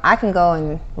entrepreneur, I can go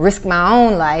and risk my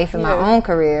own life and my own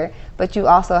career, but you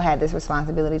also had this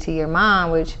responsibility to your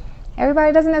mom, which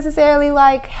everybody doesn't necessarily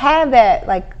like have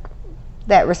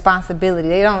that responsibility.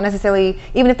 They don't necessarily,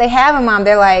 even if they have a mom,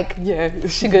 they're like, yeah,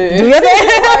 she good. Do your thing.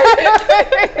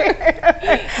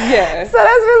 Yeah. So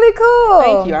that's really cool.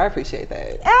 Thank you. I appreciate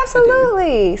that.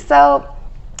 Absolutely. So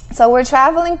we're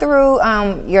traveling through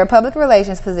your public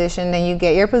relations position, then you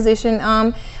get your position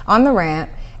on the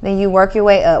ramp, then you work your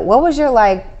way up. What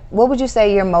would you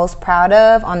say you're most proud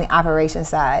of on the operations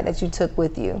side that you took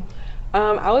with you?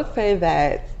 I would say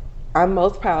that I'm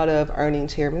most proud of earning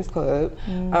Chairman's Club.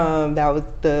 That was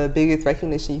the biggest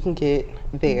recognition you can get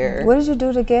there. What did you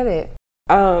do to get it?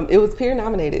 It was peer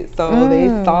nominated. So they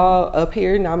saw a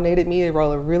peer nominated me. They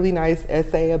wrote a really nice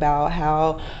essay about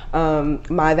how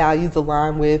my values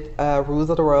align with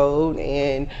rules of the road,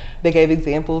 and they gave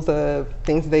examples of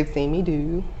things they've seen me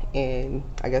do. And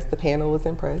I guess the panel was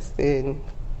impressed, and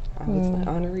I was an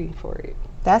honoree for it.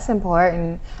 That's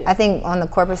important. Yeah. I think on the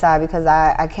corporate side, because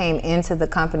I came into the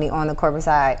company on the corporate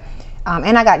side,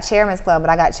 and I got Chairman's Club, but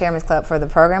I got Chairman's Club for the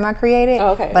program I created. Oh,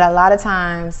 okay. But a lot of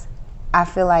times, I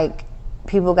feel like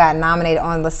people got nominated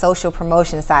on the social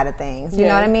promotion side of things. You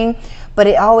know what I mean? But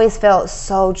it always felt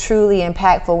so truly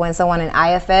impactful when someone in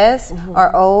IFS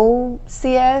or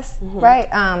OCS, right?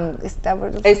 Is that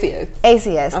what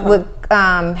ACS would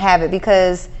have it,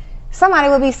 because somebody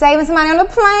would be saving somebody on the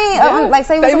plane, like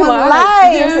saving someone's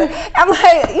lives. I'm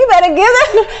like, you better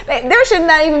give them. There should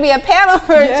not even be a panel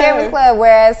for Chairman's Club,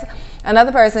 whereas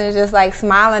another person is just like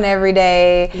smiling every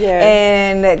day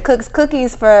and cooks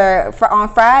cookies for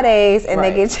on Fridays, and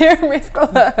they get Chairman's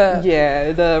Club.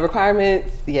 Yeah, the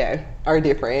requirements, are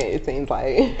different. It seems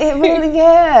like it really,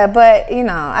 but you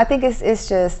know, I think it's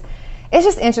just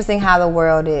interesting how the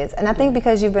world is, and I think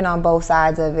because you've been on both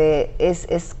sides of it,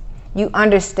 it's you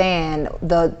understand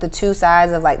the two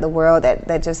sides of like the world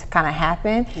that just kind of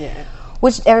happen.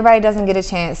 Which everybody doesn't get a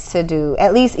chance to do,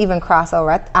 at least even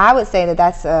crossover. I would say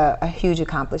that's a huge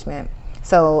accomplishment.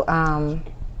 So, I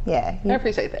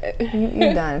appreciate that.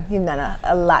 You've done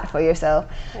a lot for yourself.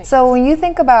 Thanks. So when you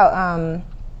think about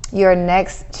your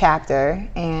next chapter,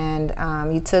 and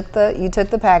you took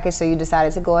the package, so you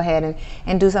decided to go ahead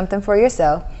and do something for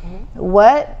yourself.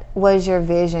 What was your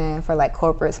vision for like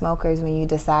Corporate Smokers when you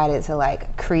decided to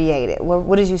like create it?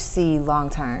 What did you see long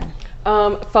term?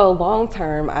 So long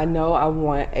term, I know I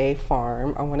want a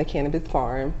farm. I want a cannabis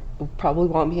farm. It probably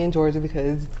won't be in Georgia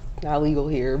because it's not legal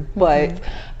here, but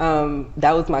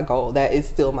that was my goal. That is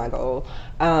still my goal.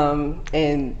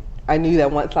 And I knew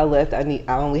that once I left, I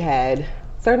only had a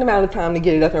certain amount of time to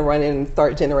get it up and running and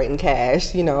start generating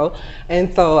cash,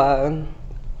 And so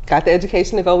got the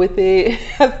education to go with it.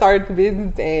 I started the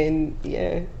business, and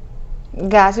yeah.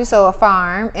 Got you. So a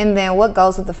farm, and then what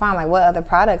goes with the farm? Like what other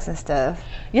products and stuff?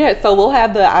 Yeah, so we'll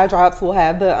have the eye drops, we'll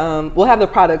have the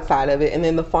product side of it, and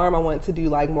then the farm I want to do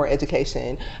like more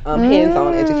education,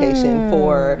 hands-on education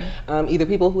for either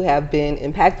people who have been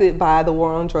impacted by the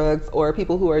war on drugs or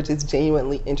people who are just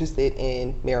genuinely interested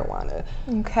in marijuana.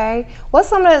 Okay. What's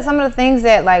some of the things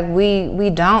that like we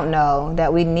don't know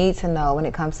that we need to know when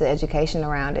it comes to education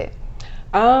around it?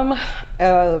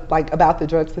 Like about the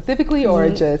drug specifically, or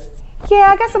just?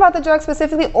 Yeah, I guess about the drug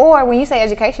specifically. Or when you say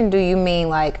education, do you mean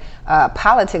like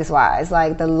politics-wise,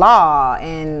 like the law,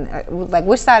 and like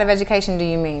which side of education do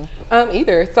you mean?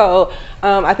 Either. So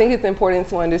I think it's important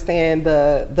to understand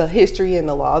the history and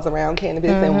the laws around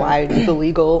cannabis and why it's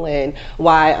illegal, and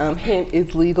why hemp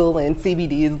is legal and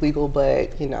CBD is legal,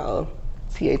 but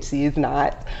THC is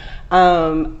not.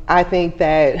 I think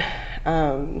that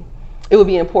it would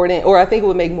be important, or I think it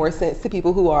would make more sense to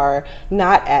people who are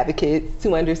not advocates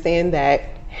to understand that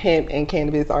hemp and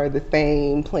cannabis are the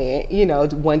same plant.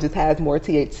 One just has more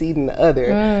THC than the other.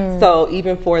 So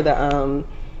even for the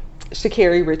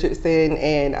Sha'Carri Richardson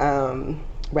and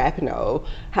Rapinoe,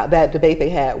 how that debate they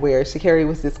had where Sha'Carri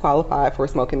was disqualified for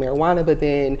smoking marijuana, but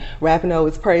then Rapinoe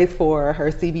was praised for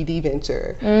her CBD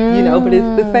venture, but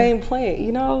it's the same plant,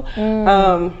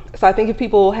 So I think if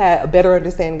people had a better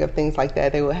understanding of things like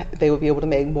that, they would be able to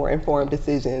make more informed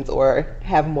decisions or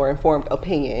have a more informed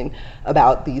opinion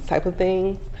about these type of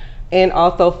things. And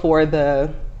also for the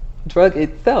drug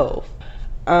itself,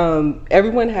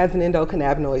 everyone has an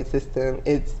endocannabinoid system.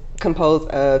 It's composed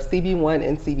of CB1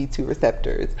 and CB2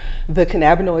 receptors. The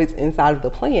cannabinoids inside of the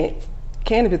plant,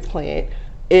 cannabis plant,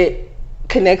 it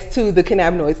connects to the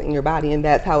cannabinoids in your body, and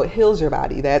that's how it heals your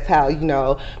body. That's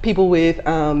how, people with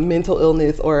mental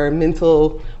illness or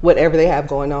mental whatever they have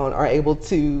going on are able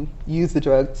to use the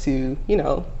drug to,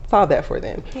 solve that for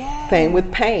them. Yeah. Same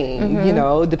with pain,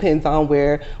 depends on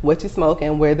what you smoke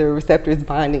and where the receptors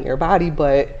bind in your body,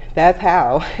 but that's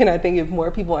how. And I think if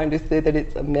more people understood that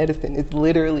it's a medicine, it's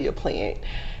literally a plant,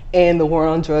 and the war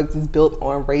on drugs is built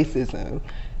on racism,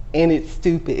 and it's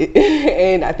stupid.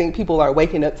 And I think people are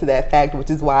waking up to that fact, which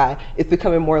is why it's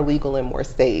becoming more legal in more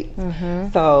states.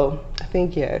 So I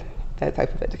think, that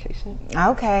type of education.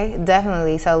 Okay,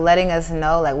 definitely. So letting us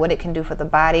know like what it can do for the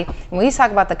body. When we talk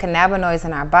about the cannabinoids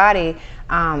in our body,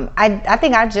 I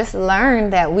think I just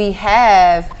learned that we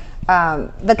have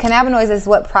the cannabinoids is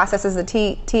what processes the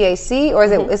THC, or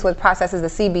is it's what processes the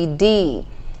CBD?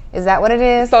 Is that what it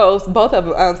is? So both of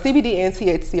them, CBD and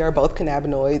THC are both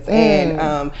cannabinoids,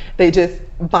 and they just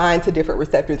bind to different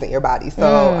receptors in your body.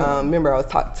 So remember I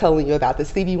was telling you about the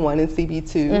CB1 and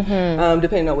CB2,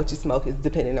 depending on what you smoke is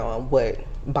depending on what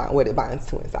it binds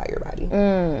to inside your body.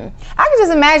 I can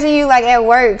just imagine you like at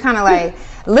work kind of like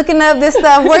looking up this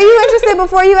stuff. Were you interested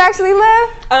before you actually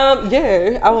left?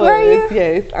 Yeah, I was. Were you?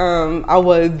 Yes, I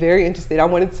was very interested. I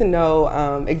wanted to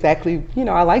know exactly,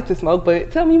 I like to smoke,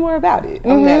 but tell me more about it.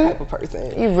 I'm that type of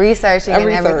person. You researching and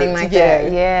everything like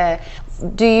that. Yeah.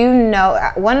 Do you know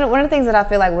one of the things that I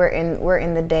feel like we're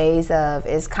in the days of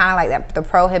is kind of like the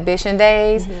prohibition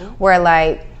days, where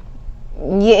like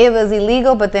it was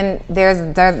illegal, but then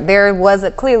there was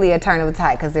clearly a turn of the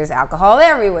tide because there's alcohol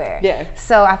everywhere. Yeah.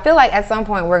 So I feel like at some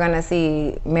point we're gonna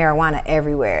see marijuana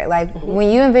everywhere. Like when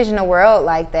you envision a world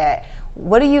like that,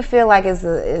 what do you feel like is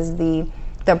the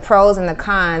pros and the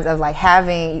cons of like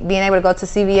being able to go to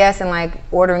CVS and like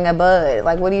ordering a bud?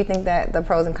 Like, what do you think that the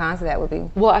pros and cons of that would be?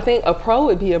 Well, I think a pro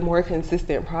would be a more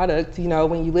consistent product.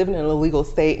 When you live in an illegal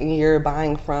state and you're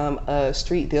buying from a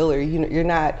street dealer, you're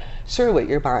not sure what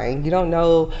you're buying. You don't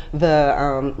know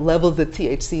the levels of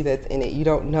THC that's in it. You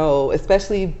don't know,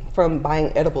 especially from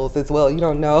buying edibles as well. You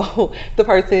don't know if the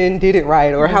person did it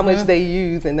right or how much they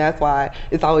use, and that's why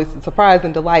it's always a surprise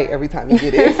and delight every time you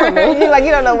get it.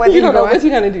 You don't know what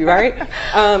you're gonna do, right?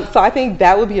 So I think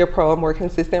that would be a pro, a more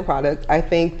consistent product. I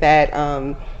think that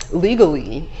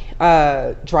legally,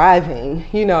 driving,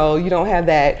 you don't have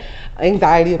that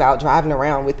anxiety about driving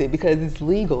around with it because it's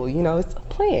legal. It's a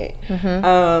plant.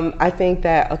 I think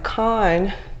that a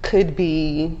con could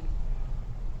be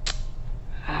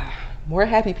more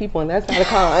happy people, and that's not a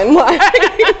con.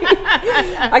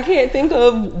 I can't think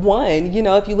of one.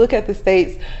 If you look at the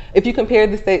states, if you compare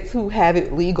the states who have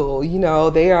it legal,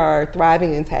 they are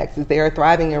thriving in taxes, they are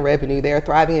thriving in revenue, they are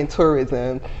thriving in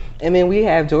tourism. And then we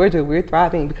have Georgia, we're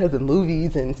thriving because of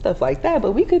movies and stuff like that,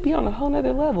 but we could be on a whole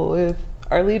nother level if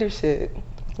our leadership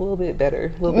a little bit better,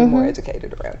 a little bit more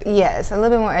educated around it. Yes, a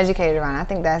little bit more educated around it. I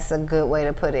think that's a good way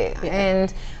to put it. Yeah.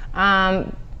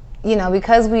 And, you know,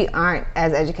 because we aren't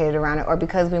as educated around it, or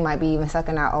because we might be even stuck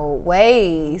in our old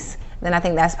ways, then I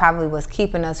think that's probably what's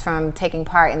keeping us from taking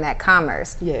part in that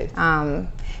commerce. Yes.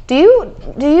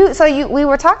 We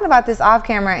were talking about this off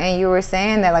camera, and you were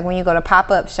saying that, like, when you go to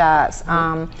pop-up shops,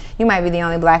 you might be the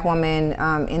only Black woman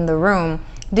in the room.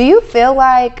 Do you feel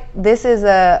like this is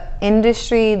a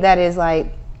industry that is,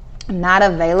 like, not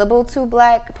available to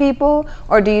Black people,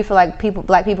 or do you feel like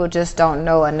Black people just don't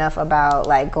know enough about,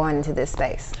 like, going into this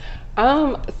space?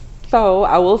 So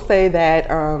I will say that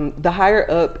the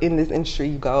higher up in this industry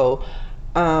you go,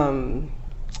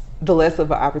 the less of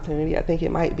an opportunity I think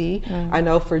it might be. I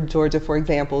know for Georgia, for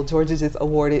example, Georgia just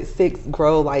awarded 6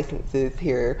 grow licenses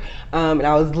here. And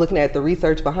I was looking at the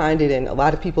research behind it, and a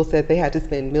lot of people said they had to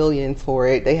spend millions for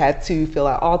it. They had to fill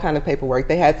out all kind of paperwork.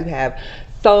 They had to have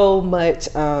so much,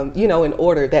 you know, in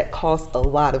order. That costs a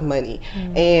lot of money.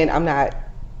 And I'm not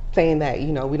saying that,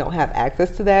 you know, we don't have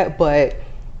access to that, but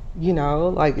you know,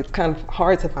 like, it's kind of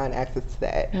hard to find access to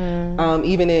that.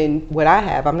 Even in what I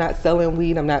have, I'm not selling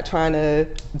weed. I'm not trying to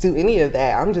do any of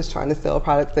that. I'm just trying to sell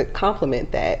products that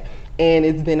complement that. And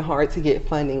it's been hard to get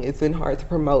funding. It's been hard to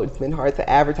promote. It's been hard to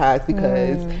advertise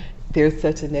because there's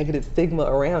such a negative stigma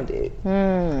around it.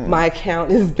 My account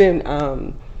has been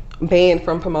banned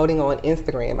from promoting on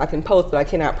Instagram. I can post, but I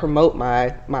cannot promote my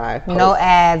posts. No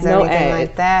ads or anything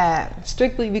like that.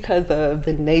 Strictly because of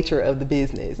the nature of the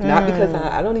business. Not because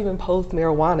I don't even post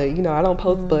marijuana. You know, I don't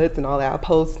post buds and all that. I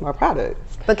post my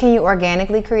products. But can you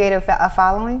organically create a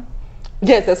following?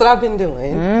 Yes, that's what I've been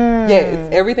doing. Yes,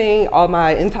 everything, all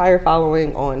my entire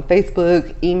following on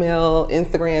Facebook, email,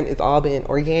 Instagram, it's all been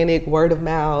organic, word of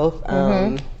mouth.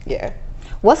 Yeah.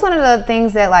 What's one of the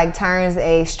things that, like, turns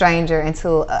a stranger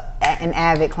into an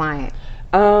avid client?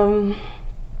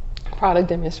 Product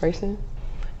demonstration.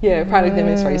 Yeah, product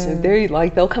demonstrations.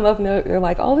 They'll come up and they're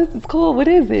like, oh, this is cool. What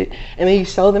is it? And then you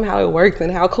show them how it works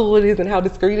and how cool it is and how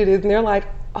discreet it is. And they're like,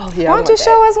 oh, yeah. Why don't you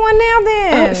show us one now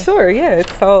then? Sure, yeah.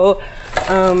 So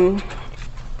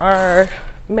our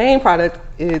main product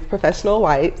is professional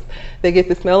wipes. They get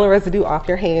the smell and residue off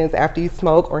your hands after you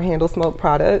smoke or handle smoke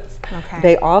products. Okay.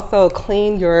 They also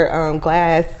clean your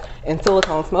glass and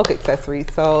silicone smoke accessories.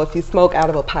 So if you smoke out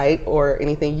of a pipe or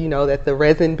anything, you know that the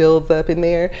resin builds up in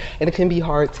there and it can be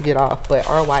hard to get off, but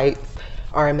our wipes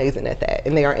are amazing at that.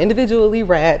 And they are individually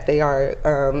wrapped, they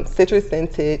are citrus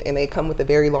scented, and they come with a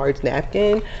very large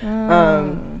napkin.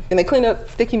 And they clean up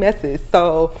sticky messes.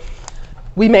 So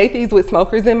we made these with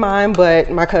smokers in mind,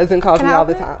 but my cousin calls me all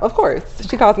the time. Of course.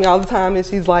 She calls me all the time and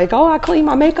she's like, oh, I clean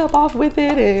my makeup off with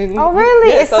it. And oh,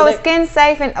 really? Yeah, so skin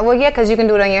safe? And well, yeah, because you can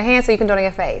do it on your hands, so you can do it on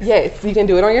your face. Yes, you can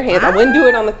do it on your hands. I wouldn't do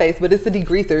it on the face, but it's a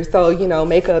degreaser. So, you know,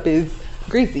 makeup is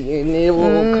greasy and it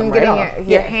will come right off.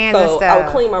 Your hands and stuff. I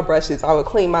would clean my brushes. I would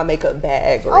clean my makeup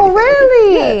bag. Oh,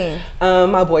 really? Yeah.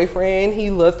 My boyfriend,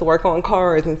 he loves to work on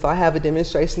cars, and so I have a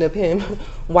demonstration of him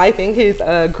wiping his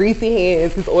greasy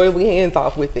hands, his oily hands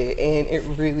off with it, and it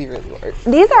really, really works.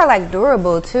 These are, like,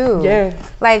 durable too. Yeah.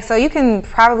 Like, so you can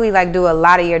probably, like, do a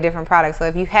lot of your different products. So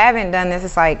if you haven't done this,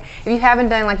 it's like, if you haven't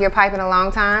done, like, your pipe in a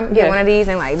long time, get one of these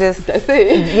and, like, just that's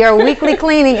it. Your weekly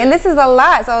cleaning. And this is a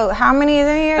lot. So how many is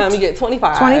in here? You get 25.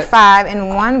 25 in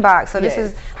one box. So this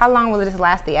is, how long will this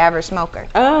last the average smoker?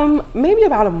 Maybe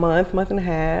about a month and a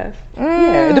half.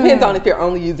 Yeah, it depends on if you're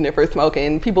only using it for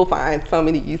smoking. People find so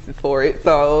many uses for it,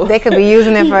 so they could be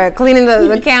using it for cleaning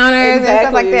the counters and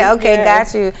stuff like that. Okay,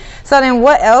 got you. So then,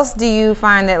 what else do you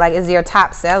find that, like, is your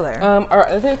top seller? Our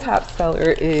other top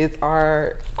seller is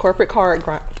our corporate card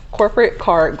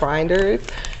grinders.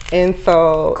 And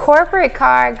so corporate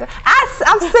card,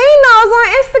 I've seen those on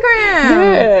Instagram.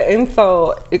 Yeah, and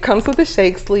so it comes with a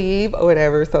shake sleeve or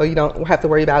whatever, so you don't have to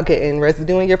worry about getting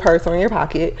residue in your purse or in your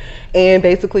pocket. And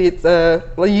basically, it's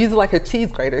you use it like a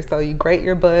cheese grater. So you grate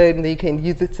your bud, and then you can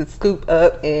use it to scoop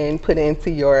up and put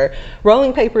into your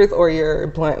rolling papers or your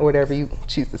blunt or whatever you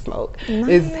choose to smoke. Nice.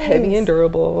 It's heavy and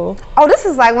durable. Oh, this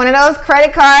is like one of those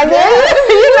credit cards.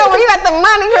 You know, when you got the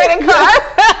money credit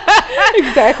card.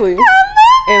 Exactly.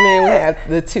 And then we have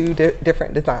the 2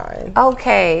 different designs.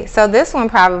 Okay, so this one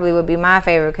probably would be my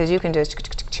favorite because you can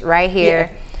just right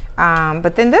here. Yeah.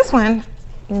 But then this one, you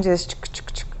can just.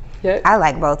 Yep. I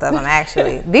like both of them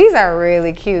actually. These are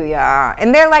really cute, y'all,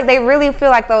 and they're like, they really feel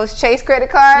like those Chase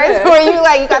credit cards where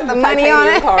you got the money on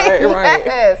it. Card, right?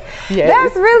 Yes,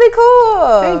 that's really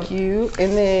cool. Thank you.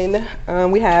 And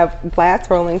then we have glass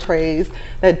rolling trays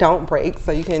that don't break,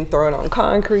 so you can throw it on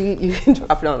concrete, you can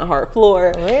drop it on a hard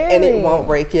floor, and it won't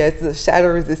break. Yes, it's a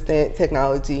shatter-resistant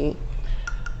technology.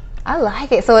 I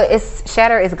like it. So it's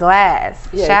shatter is glass.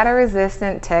 Yes. Shatter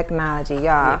resistant technology, y'all.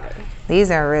 Yeah.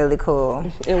 These are really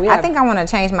cool. I think I want to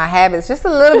change my habits just a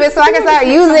little bit so I can start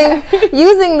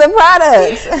using the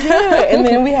products. Yeah. And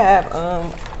then we have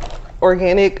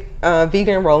organic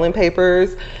vegan rolling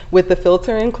papers with the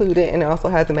filter included, and it also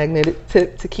has a magnetic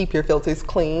tip to keep your filters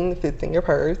clean. It fits in your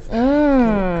purse.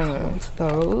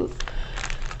 Those.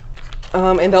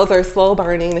 And those are slow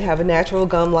burning. They have a natural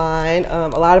gum line. A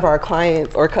lot of our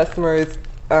clients or customers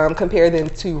compare them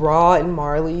to Raw and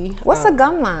Marley. What's a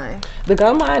gum line? The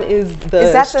gum line is the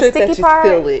is that strip the sticky that you part?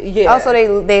 seal it. Yeah. Oh, so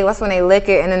they that's when they lick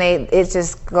it and then it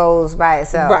just goes by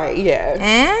itself. Right. Yeah.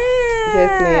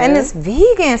 Yes, ma'am. And it's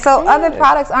vegan. So other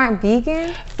products aren't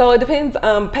vegan? So it depends.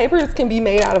 Papers can be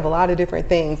made out of a lot of different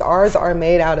things. Ours are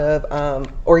made out of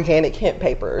organic hemp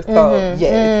paper. So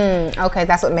yes. Okay,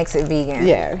 that's what makes it vegan.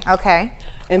 Yeah. Okay.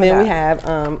 And then we have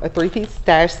a 3-piece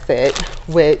stash set,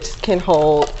 which can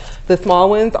hold. The small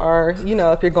ones are, you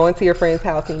know, if you're going to your friend's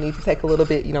house and you need to take a little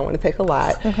bit, you don't want to take a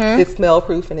lot. It's smell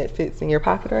proof and it fits in your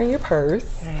pocket or in your purse.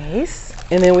 Nice.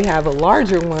 And then we have a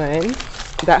larger one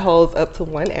that holds up to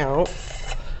 1 ounce.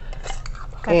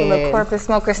 Got the little corporate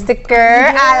smoker sticker.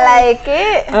 I like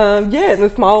it. Yeah, and the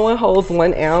small one holds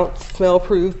 1 ounce, smell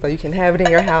proof, so you can have it in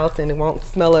your house and it won't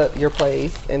smell up your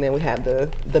place. And then we have the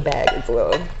bag as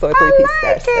well. So a 3-piece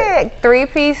stash set.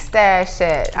 3-piece stash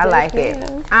set. I like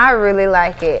it. I really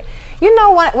like it. You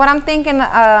know what I'm thinking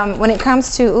when it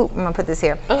comes to, I'm gonna put this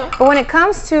here. But when it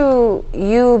comes to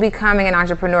you becoming an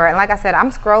entrepreneur, and like I said,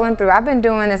 I'm scrolling through, I've been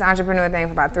doing this entrepreneur thing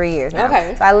for about 3 years now.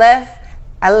 Okay. So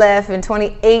I left in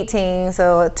 2018,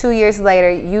 so 2 years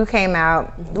later, you came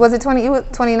out. Was it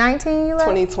 2019 you left?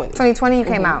 2020. 2020 you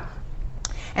came out.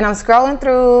 And I'm scrolling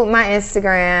through my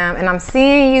Instagram, and I'm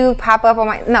seeing you pop up on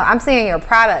I'm seeing your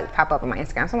product pop up on my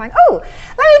Instagram. So I'm like, oh,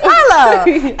 let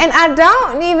me follow. And I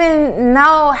don't even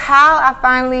know how I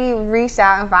finally reached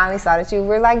out and finally saw that you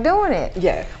were like doing it.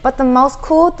 Yeah. But the most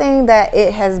cool thing that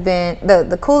it has been,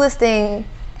 the coolest thing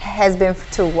has been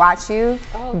to watch you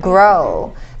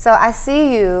grow. So I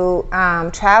see you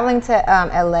traveling to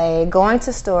LA, going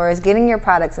to stores, getting your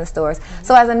products in stores.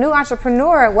 So as a new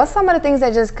entrepreneur, what's some of the things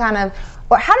that just kind of,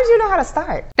 or how did you know how to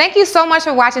start? Thank you so much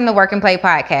for watching the Work and Play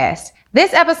podcast.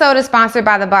 This episode is sponsored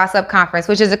by the Boss Up Conference,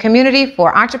 which is a community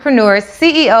for entrepreneurs,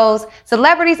 CEOs,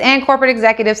 celebrities, and corporate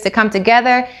executives to come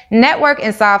together, network,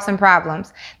 and solve some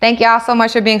problems. Thank y'all so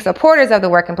much for being supporters of the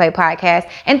Work and Play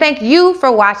podcast. And thank you for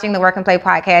watching the Work and Play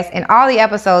podcast and all the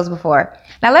episodes before.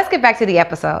 Now let's get back to the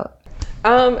episode.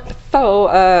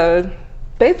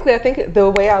 Basically, I think the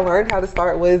way I learned how to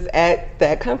start was at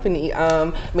that company,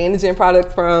 managing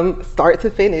products from start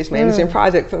to finish, managing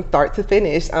projects from start to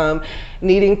finish,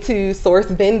 needing to source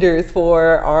vendors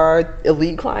for our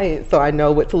elite clients so I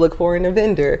know what to look for in a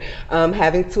vendor,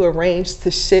 having to arrange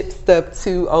to ship stuff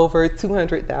to over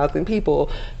 200,000 people.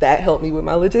 That helped me with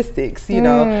my logistics, you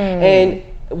know, and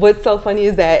what's so funny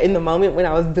is that in the moment when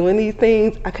I was doing these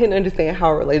things, I couldn't understand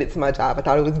how it related to my job. I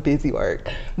thought it was busy work.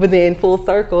 But then full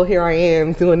circle, here I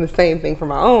am doing the same thing for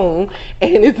my own,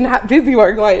 and it's not busy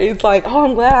work. Like, it's like, oh,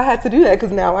 I'm glad I had to do that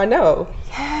because now I know.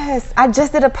 Yes, I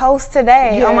just did a post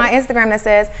today on my Instagram that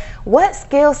says, what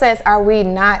skill sets are we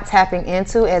not tapping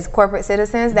into as corporate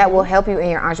citizens that will help you in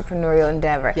your entrepreneurial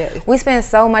endeavor? Yes. We spend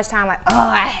so much time like, oh,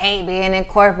 I hate being in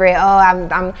corporate. Oh,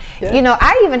 I'm you know,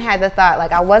 I even had the thought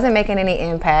like I wasn't making any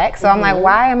impact. So I'm like,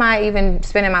 why am I even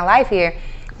spending my life here?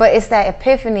 But it's that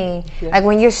epiphany, like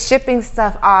when you're shipping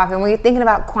stuff off and when you're thinking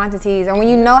about quantities and when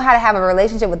you know how to have a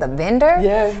relationship with a vendor,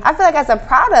 I feel like as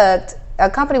a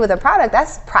company with a product,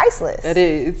 that's priceless. It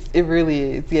is. It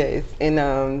really is. Yes.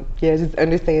 And just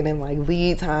understanding like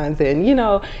lead times and, you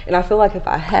know, and I feel like if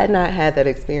I had not had that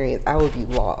experience, I would be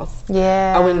lost.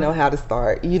 Yeah. I wouldn't know how to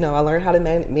start. You know, I learned how to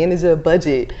manage a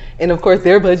budget. And of course,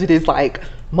 their budget is like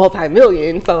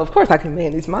multi-million, so of course I can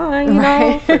manage mine, you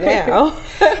know, for now.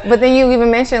 But then you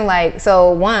even mentioned like,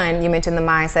 so one, you mentioned the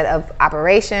mindset of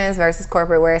operations versus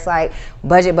corporate where it's like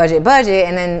budget,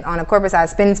 and then on the corporate side,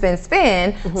 spend.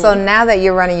 So now that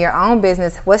you're running your own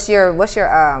business, what's your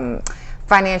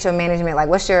financial management, like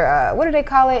what's your, what do they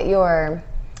call it? Your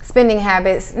spending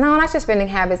habits. No, not your spending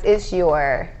habits, it's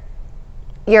your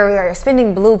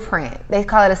spending blueprint. They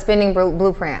call it a spending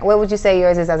blueprint. What would you say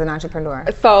yours is as an entrepreneur?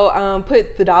 So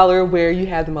put the dollar where you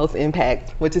have the most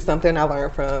impact, which is something I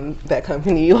learned from that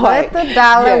company. Put the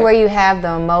dollar where you have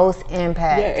the most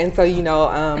impact. Yeah, and so, you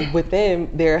know, with them,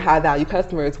 their high value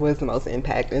customers was the most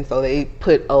impact. And so they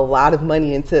put a lot of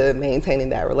money into maintaining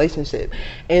that relationship.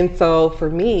 And so for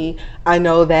me, I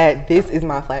know that this is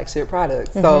my flagship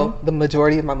product. So the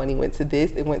majority of my money went to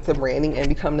this. It went to branding and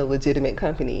becoming a legitimate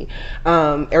company.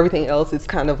 everything else is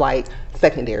kind of like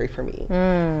secondary for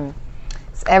me.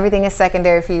 Everything is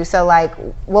secondary for you. So like,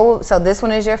 so this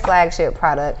one is your flagship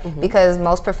product, because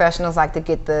most professionals like to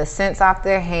get the scents off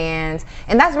their hands,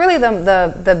 and that's really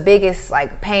the biggest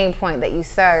like pain point that you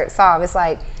solve. It's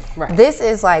like, this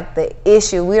is like the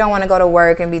issue. We don't want to go to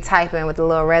work and be typing with a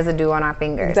little residue on our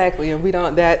fingers. Exactly, and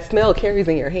that smell carries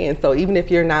in your hands. So even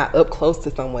if you're not up close to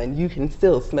someone, you can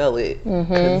still smell it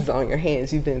because it's on your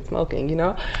hands. You've been smoking, you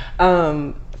know.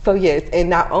 So yes, and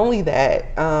not only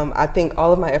that, I think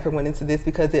all of my effort went into this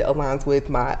because it aligns with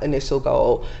my initial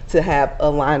goal to have a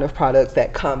line of products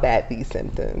that combat these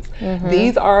symptoms.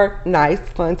 These are nice,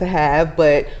 fun to have,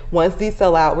 but once these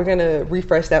sell out, we're gonna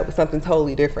refresh that with something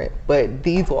totally different. But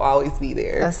these will always be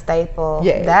there. A staple.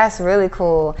 Yeah, that's really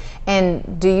cool.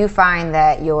 And do you find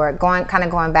that you're going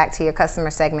back to your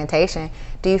customer segmentation?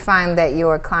 Do you find that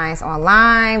your clients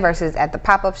online versus at the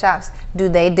pop-up shops, do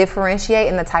they differentiate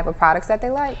in the type of products that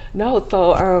they like? No,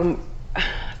 so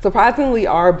surprisingly,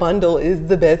 our bundle is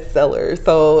the best seller.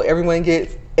 So everyone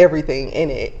gets everything in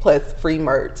it, plus free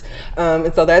merch.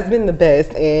 And so that's been the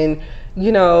best. And,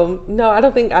 you know, no, I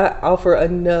don't think I offer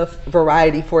enough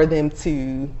variety for them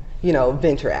to, you know,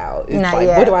 venture out. It's not like,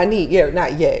 yet. What do I need? Yeah,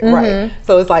 not yet, right.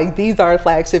 So it's like, these are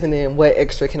flagship, and then what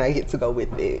extra can I get to go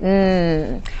with it?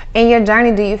 In your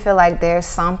journey, do you feel like there's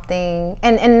something,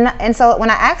 and so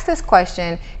when I ask this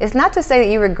question, it's not to say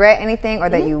that you regret anything or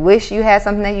that you wish you had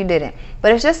something that you didn't,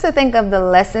 but it's just to think of the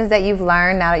lessons that you've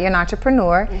learned now that you're an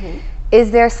entrepreneur. Is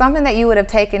there something that you would have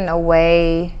taken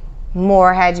away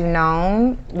more had you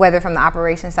known, whether from the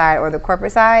operation side or the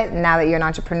corporate side, now that you're an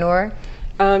entrepreneur?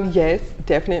 Yes,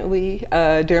 definitely.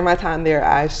 During my time there,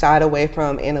 I shied away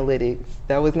from analytics.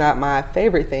 That was not my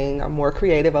favorite thing. I'm more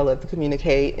creative. I love to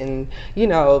communicate and, you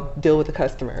know, deal with the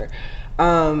customer.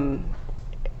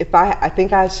 I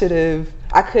think I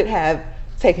could have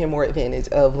taken more advantage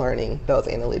of learning those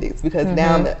analytics, because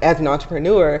now as an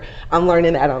entrepreneur, I'm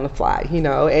learning that on the fly, you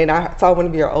know. And I saw one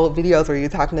of your old videos where you're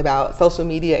talking about social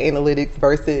media analytics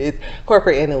versus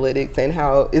corporate analytics and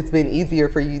how it's been easier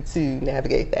for you to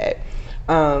navigate that.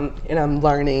 And I'm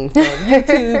learning from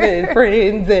YouTube and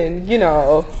friends, and you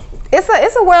know,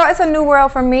 it's a new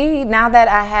world for me now that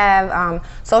I have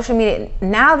social media.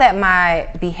 Now that my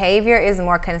behavior is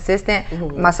more consistent,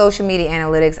 my social media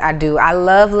analytics, I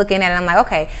love looking at it. I'm like,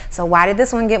 okay, so why did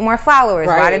this one get more followers?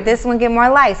 Why did this one get more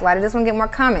likes? Why did this one get more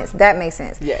comments? That makes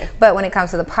sense. Yeah. But when it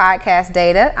comes to the podcast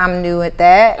data, I'm new at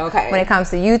that. Okay. When it comes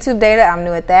to YouTube data, I'm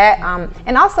new at that.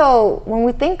 And also when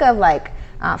we think of like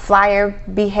flyer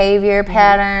behavior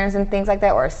patterns and things like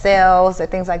that, or sales or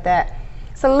things like that,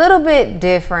 it's a little bit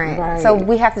different. So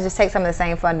we have to just take some of the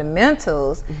same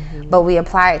fundamentals, but we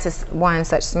apply it to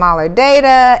such smaller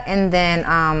data, and then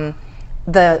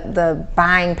the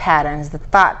buying patterns, the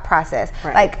thought process.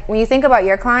 Like when you think about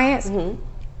your clients,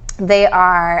 they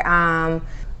are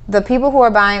the people who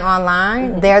are buying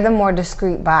online, they're the more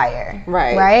discreet buyer,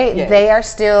 right? Yes. They are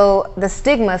still, the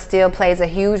stigma still plays a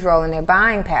huge role in their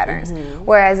buying patterns.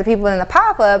 Whereas the people in the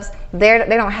pop-ups, they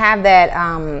don't have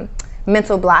that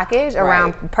mental blockage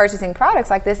around purchasing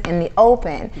products like this in the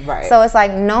open. So it's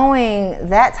like knowing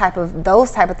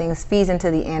those type of things feeds into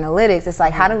the analytics. It's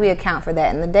like, how do we account for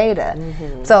that in the data?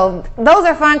 So those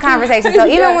are fun conversations. So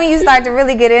even when you start to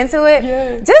really get into it,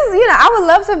 just, you know, I would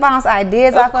love to bounce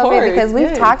ideas off of it, because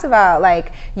we've talked about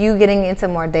like you getting into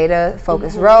more data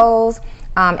focused roles.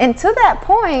 And to that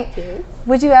point,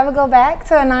 would you ever go back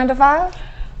to a 9 to 5?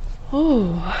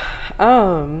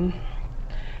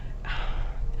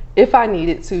 If I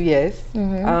needed to, yes.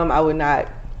 I would not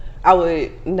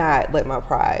let my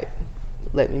pride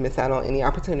let me miss out on any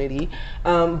opportunity.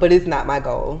 But it's not my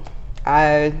goal.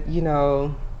 I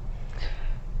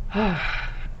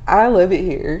love it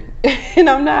here, and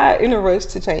I'm not in a rush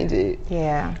to change it.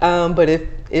 But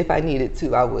if I needed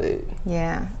to, I would.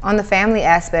 On the family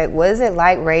aspect, what is it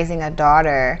like raising a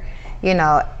daughter, you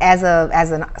know, as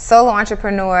a solo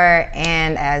entrepreneur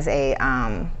and as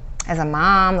a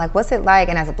mom? Like, what's it like?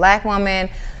 And as a Black woman,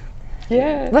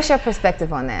 what's your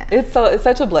perspective on that? It's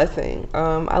such a blessing.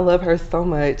 I love her so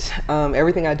much.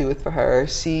 Everything I do is for her.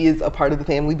 She is a part of the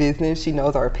family business. She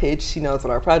knows our pitch. She knows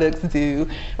what our products do.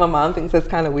 My mom thinks that's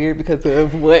kind of weird because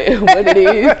of what it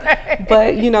is.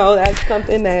 But, you know, that's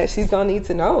something that she's going to need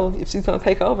to know if she's going to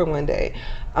take over one day.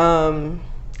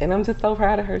 And I'm just so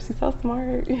proud of her. She's so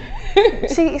smart.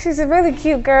 She's a really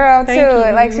cute girl too.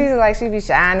 Thank you. Like she be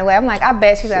shying away. I'm like, I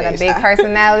bet she's got a big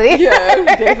personality.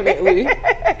 Yeah, definitely.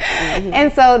 Mm-hmm.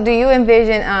 And so, do you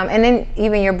envision? And then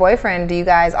even your boyfriend, do you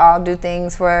guys all do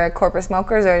things for corporate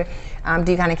smokers, or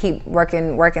do you kind of keep work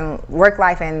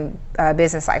life and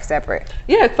business life separate?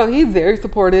 Yeah, so he's very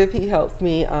supportive. He helps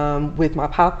me with my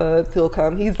pop-ups. He'll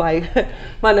come. He's like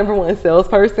my number one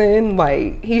salesperson.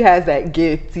 Like, he has that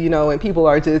gift, and people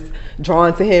are just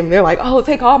drawn to him. They're like, oh,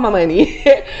 take all my money.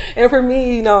 And for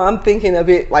me, I'm thinking of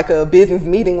it like a business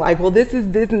meeting, like, well, this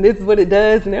is this and this is what it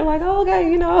does. And they're like, oh, okay,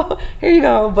 here you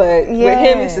go. But with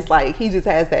him, it's just like, he just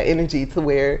has that energy to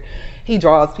where he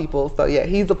draws people. So yeah,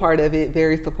 he's a part of it,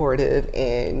 very supportive,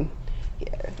 and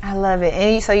yeah. I love it.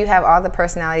 And so you have all the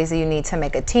personalities that you need to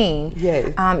make a team.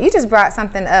 Yes. You just brought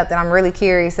something up that I'm really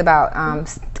curious about,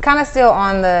 kind of still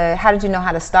on the how did you know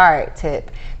how to start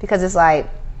tip, because it's like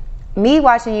me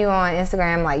watching you on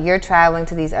Instagram, like you're traveling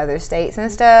to these other states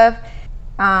and stuff.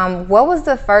 What was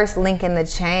the first link in the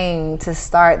chain to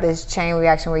start this chain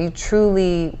reaction where you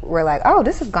truly were like, oh,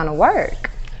 this is gonna work?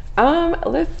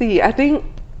 Let's see. I think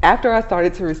after I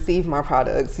started to receive my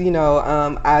products, I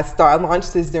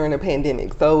launched this during a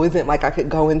pandemic. So it wasn't like I could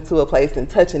go into a place and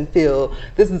touch and feel.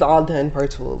 This is all done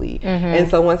virtually. Mm-hmm. And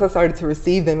so once I started to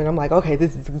receive them and I'm like, okay,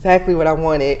 this is exactly what I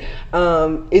wanted,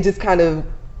 it just kind of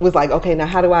was like, okay, now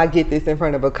how do I get this in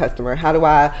front of a customer? How do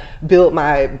I build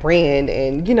my brand?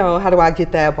 And, how do I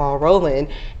get that ball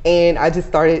rolling? And I just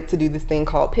started to do this thing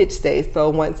called pitch days. So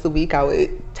once a week I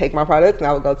would take my products and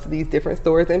I would go to these different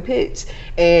stores and pitch.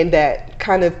 And that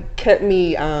kind of kept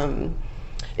me,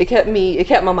 it kept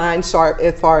my mind sharp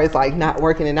as far as like not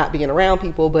working and not being around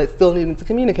people, but still needing to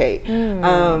communicate.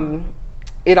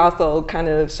 It also kind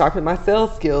of sharpened my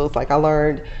sales skills. Like, I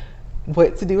learned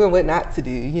what to do and what not to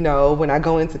do. When I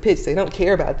go into pitch, they don't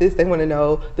care about this. They want to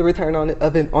know the return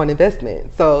on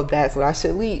investment. So that's what I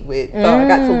should lead with. So I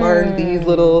got to learn these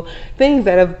little things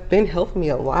that have been helping me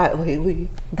a lot lately.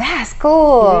 That's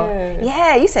cool.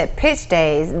 Yeah, you said pitch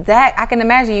days. That I can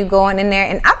imagine you going in there,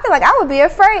 and I feel like I would be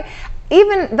afraid.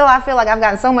 Even though I feel like I've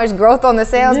gotten so much growth on the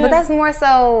sales, but that's more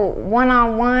so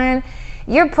one-on-one.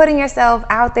 You're putting yourself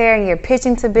out there and you're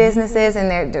pitching to businesses,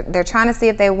 and they're trying to see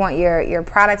if they want your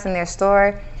products in their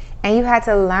store, and you had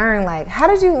to learn, like, how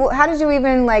did you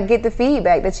even like get the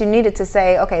feedback that you needed to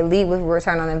say, okay, lead with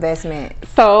return on investment?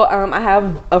 So I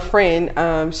have a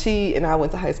friend, she and I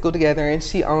went to high school together, and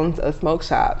she owns a smoke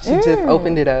shop. She just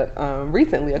opened it up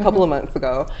recently, a couple of months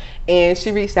ago, and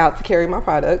she reached out to carry my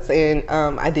products, and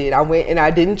I did. I went and I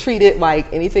didn't treat it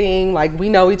like anything like we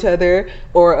know each other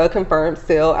or a confirmed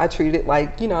sale. I treated it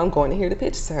like, I'm going in here to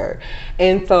pitch to her.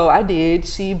 And so I did.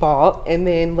 She bought, and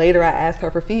then later I asked her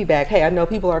for feedback. Hey, I know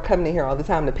people are coming in here all the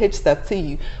time to pitch stuff to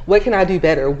you. What can I do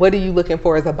better? What are you looking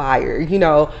for as a buyer?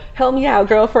 Help me out,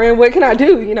 girlfriend. What can I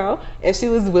do? And she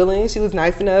was willing. She was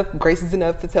nice enough, gracious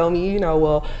enough to tell me,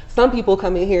 well, some people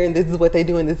come in here and this is what they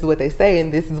do and this is what they say,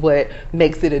 and this is what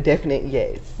makes it a definite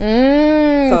yes.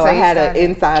 So I had an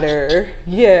insider.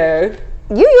 Yeah.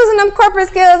 You using them corporate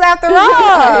skills after all.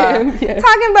 I am, yes.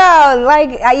 Talking about, like,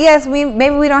 yes,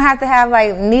 maybe we don't have to have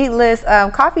like needless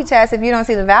coffee chats if you don't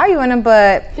see the value in them,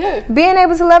 but being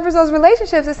able to leverage those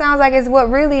relationships, it sounds like, is what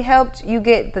really helped you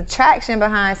get the traction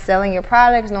behind selling your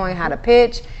products, knowing how to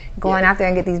pitch, going out there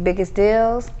and get these biggest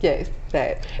deals. Yes,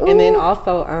 that. Ooh. And then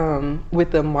also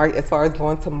with the market, as far as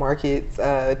going to markets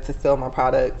to sell my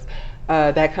products,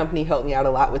 that company helped me out a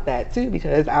lot with that too,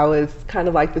 because I was kind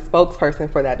of like the spokesperson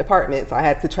for that department. So I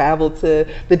had to travel to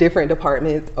the different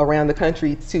departments around the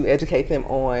country to educate them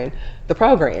on the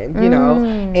program,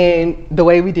 and the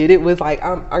way we did it was like,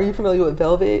 are you familiar with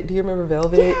Velvet? Do you remember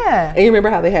Velvet? Yeah. And you remember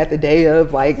how they had the day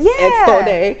of like Expo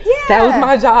Day? Yeah. That was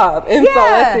my job. And so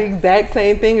that's the exact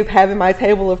same thing as having my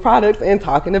table of products and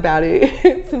talking about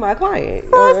it to my client.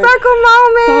 Full circle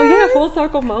moment. So yeah, full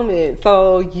circle moment.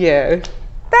 So yeah.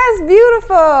 That's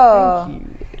beautiful.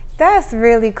 Thank you. That's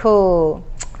really cool.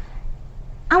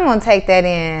 I'm gonna take that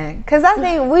in, because I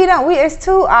think it's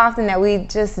too often that we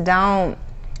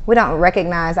don't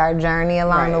recognize our journey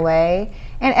along the way,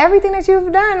 and everything that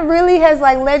you've done really has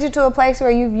like led you to a place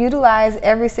where you've utilized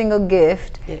every single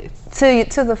gift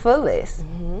to the fullest.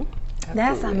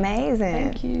 That's amazing.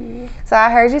 Thank you. So I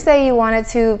heard you say you wanted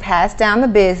to pass down the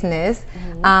business.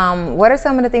 What are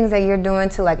some of the things that you're doing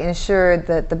to like ensure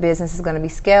that the business is going to be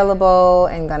scalable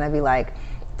and going to be like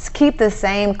keep the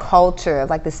same culture of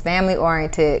like this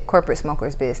family-oriented corporate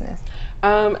smokers business?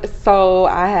 So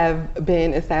I have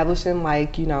been establishing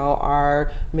like,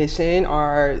 our mission,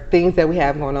 our things that we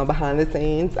have going on behind the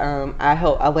scenes.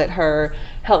 I let her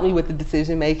help me with the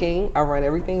decision making. I run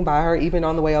everything by her. Even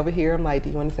on the way over here, I'm like, do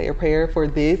you want to say a prayer for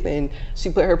this? And she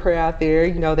put her prayer out there,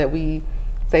 that we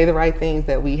say the right things,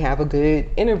 that we have a good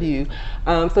interview.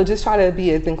 So just try to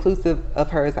be as inclusive of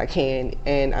her as I can.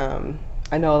 And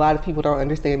I know a lot of people don't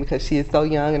understand because she is so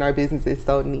young and our business is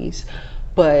so niche.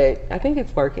 But I think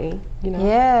it's working,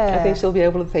 Yeah. I think she'll be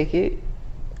able to take it.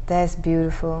 That's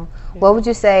beautiful. Yeah. What would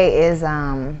you say is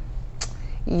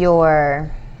your,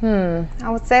 I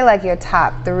would say like your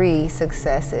top 3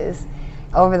 successes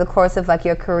over the course of like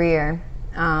your career?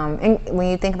 And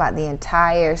when you think about the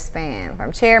entire span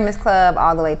from Chairman's Club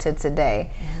all the way to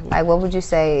today, like what would you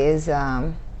say is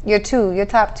your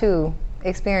top 2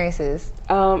 experiences?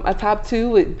 A top 2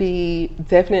 would be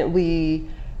definitely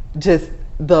just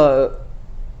the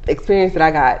experience that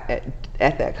I got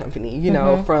at that company,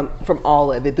 from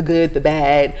all of it, the good, the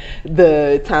bad,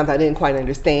 the times I didn't quite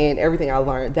understand, everything I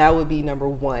learned. That would be number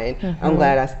 1. I'm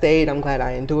glad I stayed. I'm glad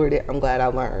I endured it. I'm glad I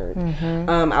learned.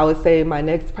 I would say my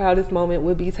next proudest moment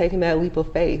would be taking that leap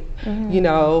of faith.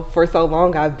 For so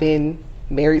long I've been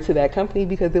married to that company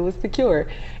because it was secure.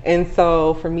 And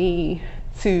so for me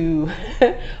to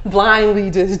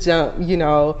blindly just jump,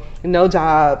 no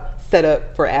job set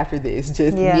up for after this,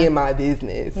 just me and my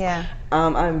business.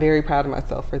 I'm very proud of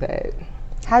myself for that.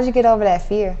 How'd you get over that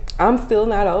fear? I'm still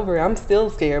not over it. I'm still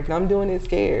scared, but I'm doing it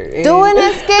scared. Doing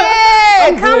it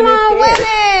scared! Come on with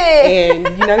it!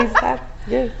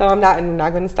 And so I'm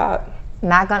not going to stop.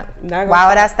 Not gonna why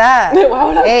would I stop? Why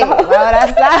would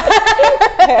I stop?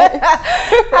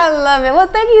 I love it. Well,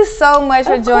 thank you so much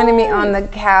for joining me on the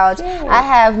couch. Yeah. I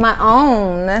have my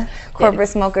own corporate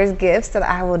smokers gifts that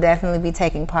I will definitely be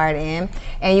taking part in.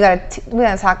 And we're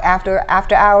gonna talk after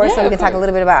hours, so we can talk a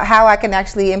little bit about how I can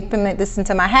actually implement this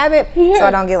into my habit, so I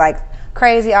don't get like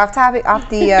crazy off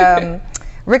the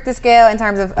Richter scale in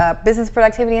terms of business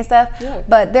productivity and stuff.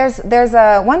 But there's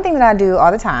one thing that I do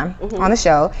all the time on the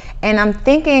show, and I'm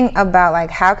thinking about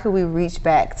like how could we reach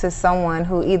back to someone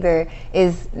who either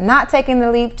is not taking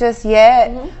the leap just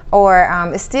yet, or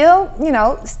is still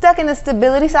stuck in the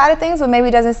stability side of things, but maybe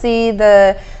doesn't see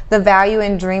the value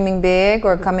in dreaming big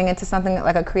or coming into something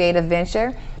like a creative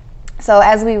venture. So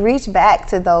as we reach back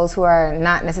to those who are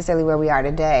not necessarily where we are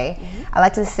today, I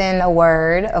like to send a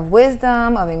word of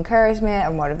wisdom, of encouragement,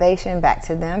 of motivation back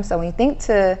to them. So when you think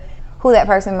to who that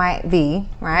person might be,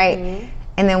 right,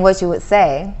 and then what you would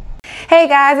say. Hey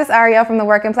guys, it's Ariel from the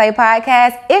Work and Play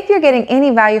podcast. If you're getting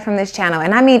any value from this channel,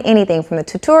 and I mean anything from the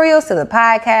tutorials to the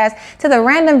podcast to the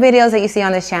random videos that you see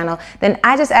on this channel, then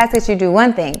I just ask that you do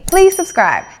one thing. Please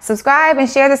subscribe. Subscribe and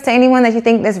share this to anyone that you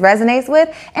think this resonates with,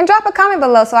 and drop a comment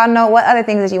below so I know what other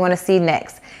things that you want to see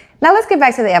next. Now let's get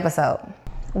back to the episode.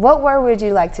 What word would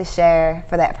you like to share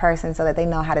for that person so that they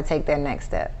know how to take their next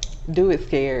step? Do it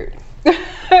scared.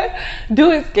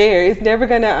 Do it scared. It's never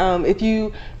gonna, if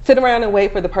you sit around and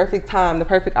wait for the perfect time, the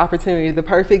perfect opportunity, the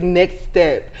perfect next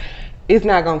step, it's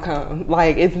not gonna come.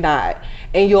 Like, it's not.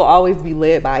 And you'll always be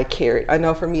led by a carrot. I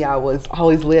know for me, I was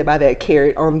always led by that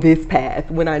carrot on this path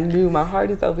when I knew my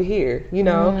heart is over here.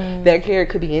 That carrot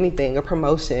could be anything, a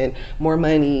promotion, more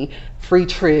money, free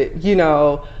trip,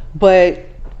 but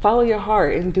follow your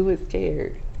heart and do it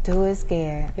scared. Do it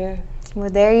scared. Yeah. Well,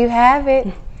 there you have it.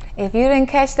 If you didn't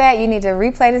catch that, you need to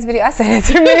replay this video. I said it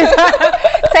too many times.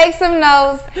 Take some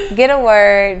notes, get a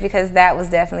word, because that was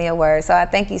definitely a word. So I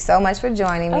thank you so much for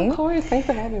joining me. Of course. Thanks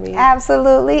for having me.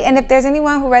 Absolutely. And if there's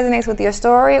anyone who resonates with your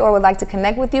story or would like to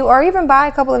connect with you or even buy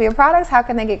a couple of your products, how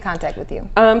can they get in contact with you?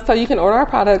 So you can order our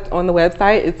product on the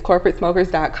website. It's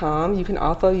corporatesmokers.com. You can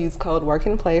also use code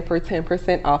WORKANDPLAY for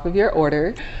 10% off of your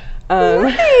order.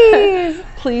 Nice.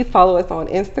 Please follow us on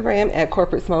Instagram at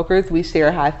Corporate Smokers. We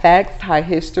share high facts, high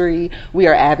history. We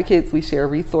are advocates. We share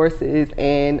resources,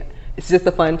 and it's just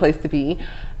a fun place to be.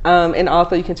 And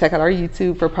also you can check out our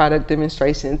YouTube for product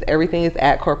demonstrations. Everything is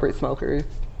at Corporate Smokers.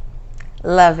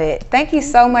 Love it. Thank you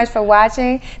so much for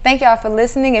watching. Thank y'all for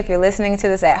listening if you're listening to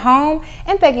this at home.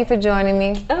 And thank you for joining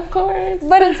me. Of course.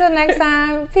 But until next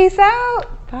time, peace out.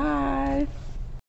 Bye.